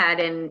go ahead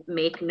and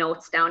make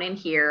notes down in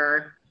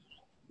here.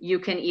 You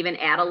can even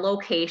add a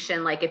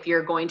location. Like if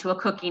you're going to a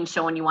cooking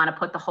show and you want to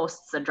put the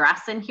host's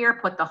address in here,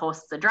 put the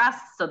host's address.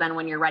 So then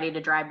when you're ready to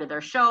drive to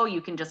their show,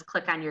 you can just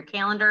click on your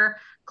calendar,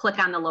 click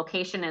on the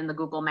location, and the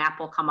Google map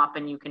will come up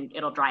and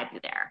it'll drive you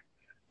there.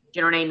 Do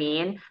you know what I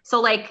mean?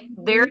 So like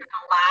there's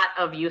a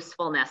lot of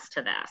usefulness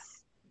to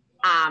this.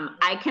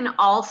 I can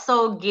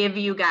also give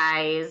you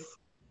guys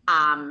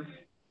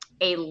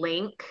a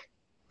link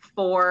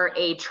for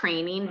a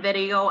training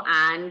video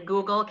on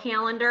Google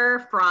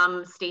Calendar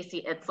from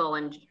Stacy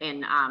Itzel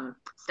and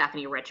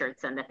Stephanie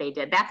Richardson that they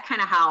did. That's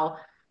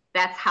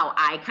how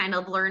I kind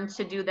of learned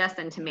to do this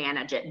and to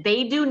manage it.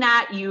 They do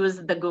not use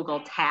the Google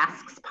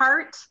Tasks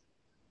part.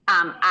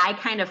 I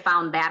kind of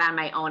found that on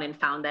my own and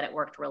found that it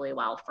worked really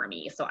well for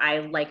me. So I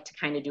like to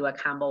kind of do a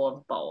combo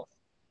of both.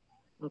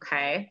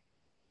 Okay.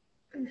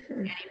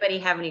 Anybody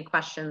have any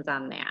questions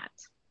on that?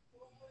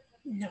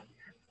 No.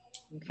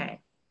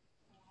 Okay.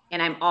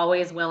 And I'm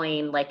always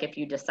willing, like if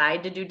you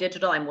decide to do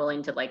digital, I'm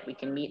willing to, like, we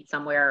can meet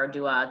somewhere or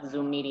do a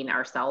Zoom meeting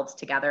ourselves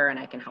together, and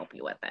I can help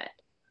you with it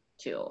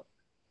too.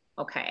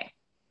 Okay.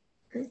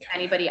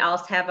 Anybody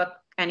else have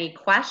any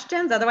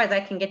questions? Otherwise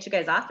I can get you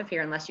guys off of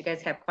here unless you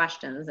guys have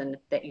questions and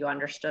that you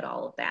understood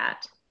all of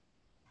that.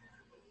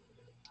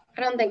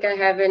 I don't think I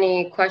have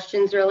any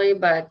questions really,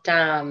 but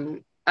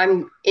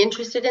I'm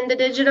interested in the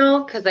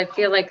digital because I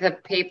feel like the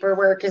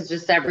paperwork is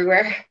just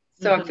everywhere.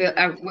 So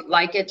I would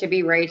like it to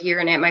be right here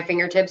and at my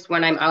fingertips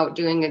when I'm out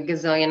doing a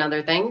gazillion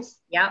other things.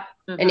 Yep.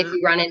 And if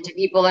you run into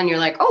people and you're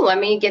like, oh, let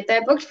me get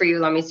that booked for you.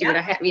 Let me see what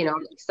I have, you know,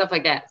 stuff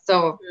like that.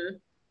 So,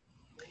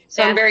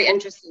 so I'm very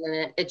interested in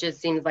it. It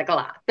just seems like a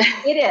lot.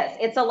 It is.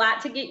 It's a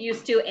lot to get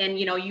used to. And,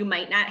 you know, you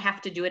might not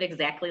have to do it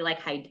exactly like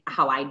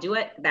how I do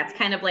it. That's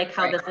kind of like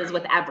how this is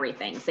with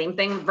everything. Same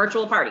thing,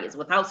 virtual parties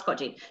with house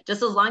coaching,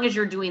 just as long as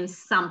you're doing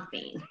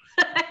something.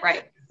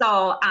 Right.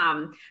 So,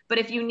 but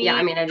if you need,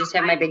 I mean, I just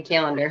have my big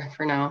calendar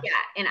for now. Yeah.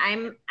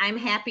 And I'm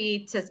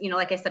happy to, you know,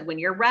 like I said, when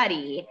you're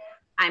ready,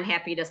 I'm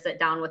happy to sit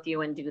down with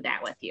you and do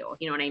that with you.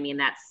 You know what I mean?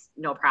 That's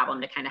no problem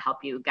to kind of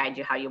help you, guide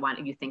you how you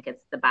think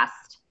it's the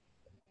best,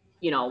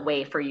 you know,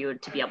 way for you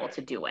to be able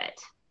to do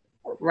it.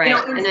 Right. You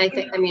know, and I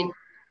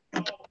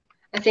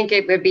think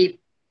it would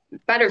be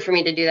better for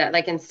me to do that.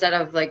 Like, instead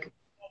of like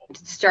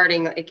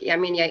starting, like, I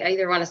mean, I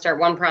either want to start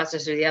one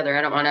process or the other.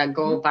 I don't want to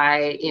go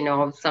buy, you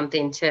know,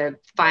 something to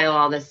file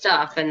all this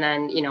stuff. And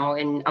then, you know,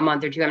 in a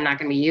month or two, I'm not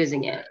going to be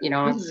using it, you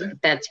know,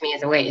 that to me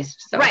is a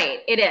waste. So. Right.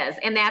 It is.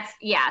 And that's,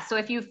 so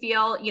if you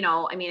feel, you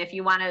know, I mean, if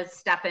you want to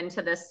step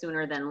into this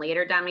sooner than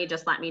later, Demi,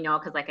 just let me know.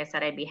 Cause like I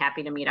said, I'd be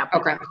happy to meet up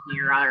with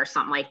you or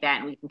something like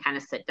that. And we can kind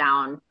of sit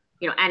down,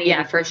 you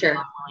know, for sure.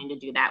 I'm willing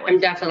to do that. I'm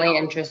definitely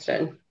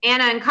interested.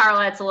 Anna and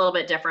Carla, it's a little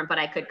bit different, but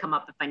I could come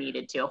up if I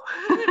needed to.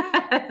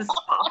 So,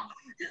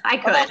 I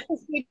could. Well, that's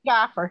a sweet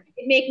offer.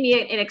 It'd make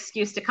me an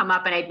excuse to come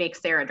up, and I'd make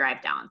Sarah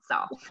drive down.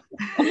 So,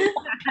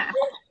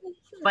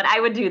 but I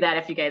would do that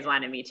if you guys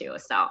wanted me to.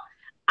 So,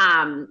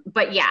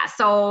 but yeah.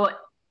 So,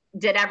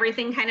 did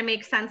everything kind of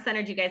make sense then,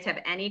 or do you guys have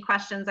any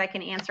questions I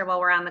can answer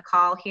while we're on the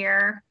call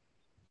here?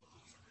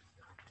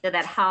 Did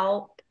that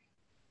help?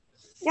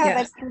 Yeah,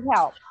 that could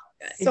help.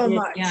 So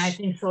much. Yeah, I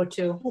think so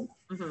too.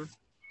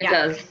 It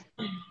does.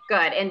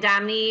 Good. And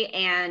Domini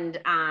and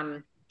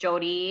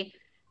Jody,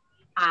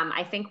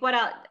 I think what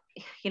else,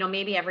 you know,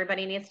 maybe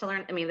everybody needs to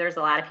learn. I mean, there's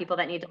a lot of people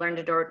that need to learn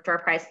to door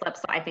price slips.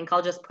 So I think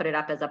I'll just put it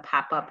up as a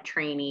pop-up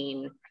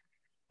training.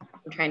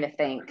 I'm trying to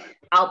think.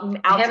 I'll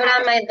have it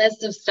on my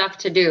list of stuff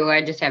to do.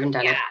 I just haven't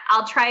done it.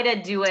 I'll try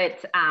to do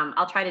it.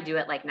 I'll try to do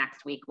it like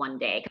next week, one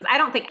day. Cause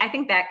I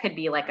think that could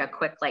be like a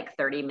quick, like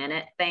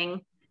 30-minute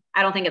thing.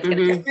 I don't think it's going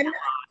to take that long.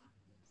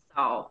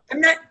 So I'm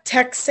not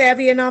tech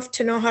savvy enough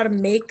to know how to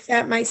make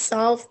that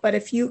myself, but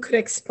if you could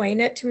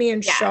explain it to me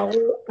and show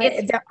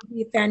that would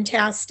be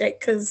fantastic,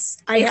 because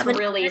I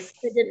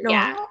didn't know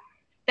how.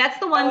 That's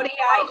the one thing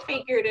I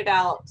figured it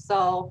out.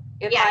 So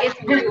if I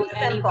can do it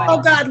anyway.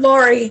 Oh God,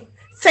 Lori,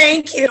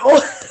 Thank you.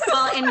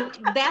 Well, and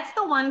that's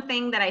the one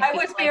thing that I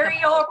was very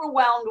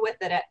overwhelmed with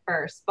it at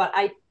first, but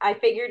I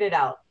figured it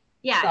out.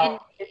 Yeah, so. And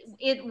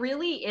it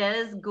really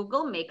is.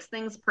 Google makes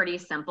things pretty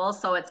simple.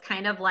 So it's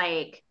kind of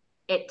like,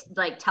 it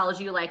like tells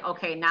you like,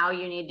 okay, now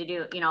you need to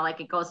do, like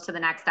it goes to the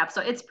next step.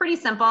 So it's pretty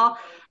simple.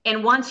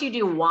 And once you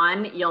do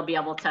one, you'll be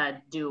able to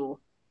do,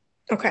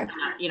 okay.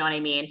 You know what I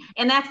mean?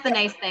 And that's the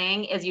nice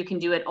thing is you can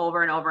do it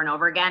over and over and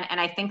over again. And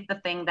I think the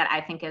thing that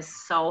I think is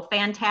so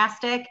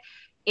fantastic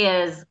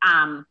is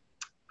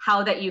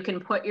how that you can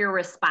put your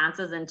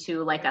responses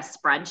into like a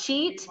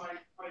spreadsheet.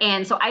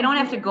 And so I don't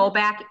have to go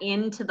back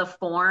into the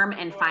form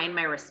and find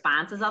my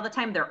responses all the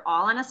time. They're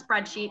all on a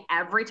spreadsheet.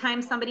 Every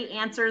time somebody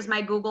answers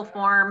my Google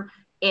form,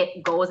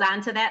 it goes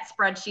onto that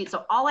spreadsheet.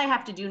 So all I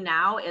have to do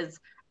now is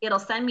it'll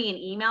send me an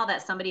email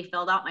that somebody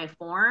filled out my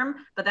form,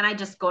 but then I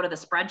just go to the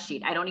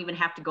spreadsheet. I don't even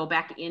have to go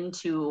back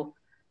into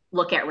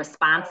look at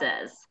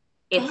responses.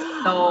 It's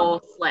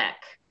so slick.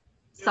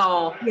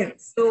 So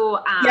yes,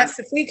 yes,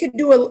 if we could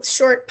do a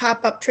short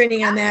pop-up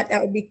training on that,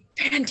 that would be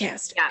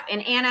fantastic. Yeah,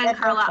 and Anna and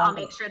Carla, I'll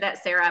make sure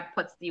that Sarah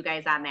puts you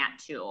guys on that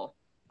too.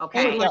 Okay.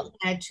 I would like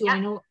that too.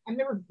 Yeah. I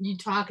remember you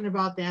talking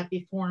about that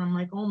before, and I'm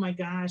like, oh my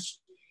gosh,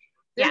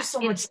 there's so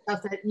much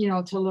stuff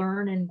that to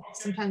learn, and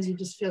sometimes you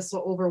just feel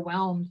so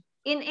overwhelmed.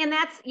 And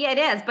that's, it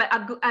is, but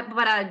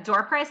a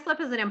door prize slip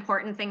is an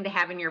important thing to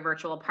have in your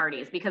virtual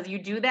parties because you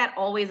do that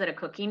always at a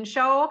cooking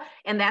show.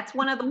 And that's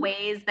one of the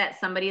ways that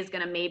somebody is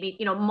going to maybe,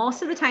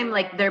 most of the time,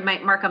 like they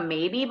might mark a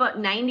maybe, but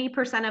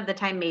 90% of the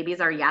time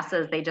maybes are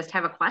yeses. They just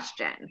have a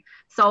question.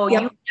 So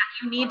you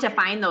need to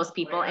find those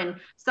people, and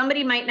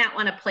somebody might not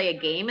want to play a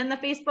game in the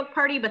Facebook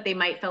party, but they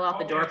might fill out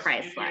the door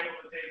prize slip.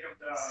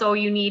 So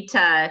you need to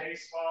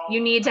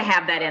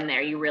have that in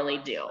there. You really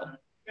do.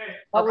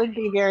 That would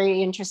be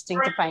very interesting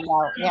to find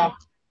out. Yeah.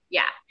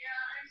 Yeah.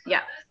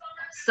 Yeah.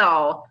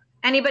 So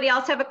anybody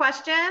else have a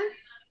question?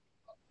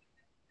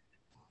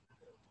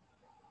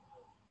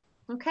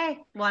 Okay.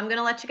 Well, I'm going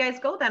to let you guys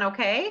go then.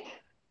 Okay.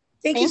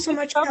 Thank you so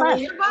much.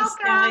 Kelly. You're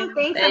welcome.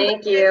 Thanks.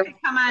 Thank you.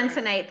 Come on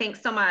tonight.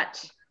 Thanks so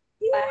much.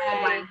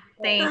 Bye.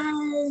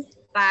 Thanks.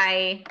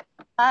 Bye.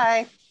 Bye.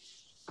 Bye.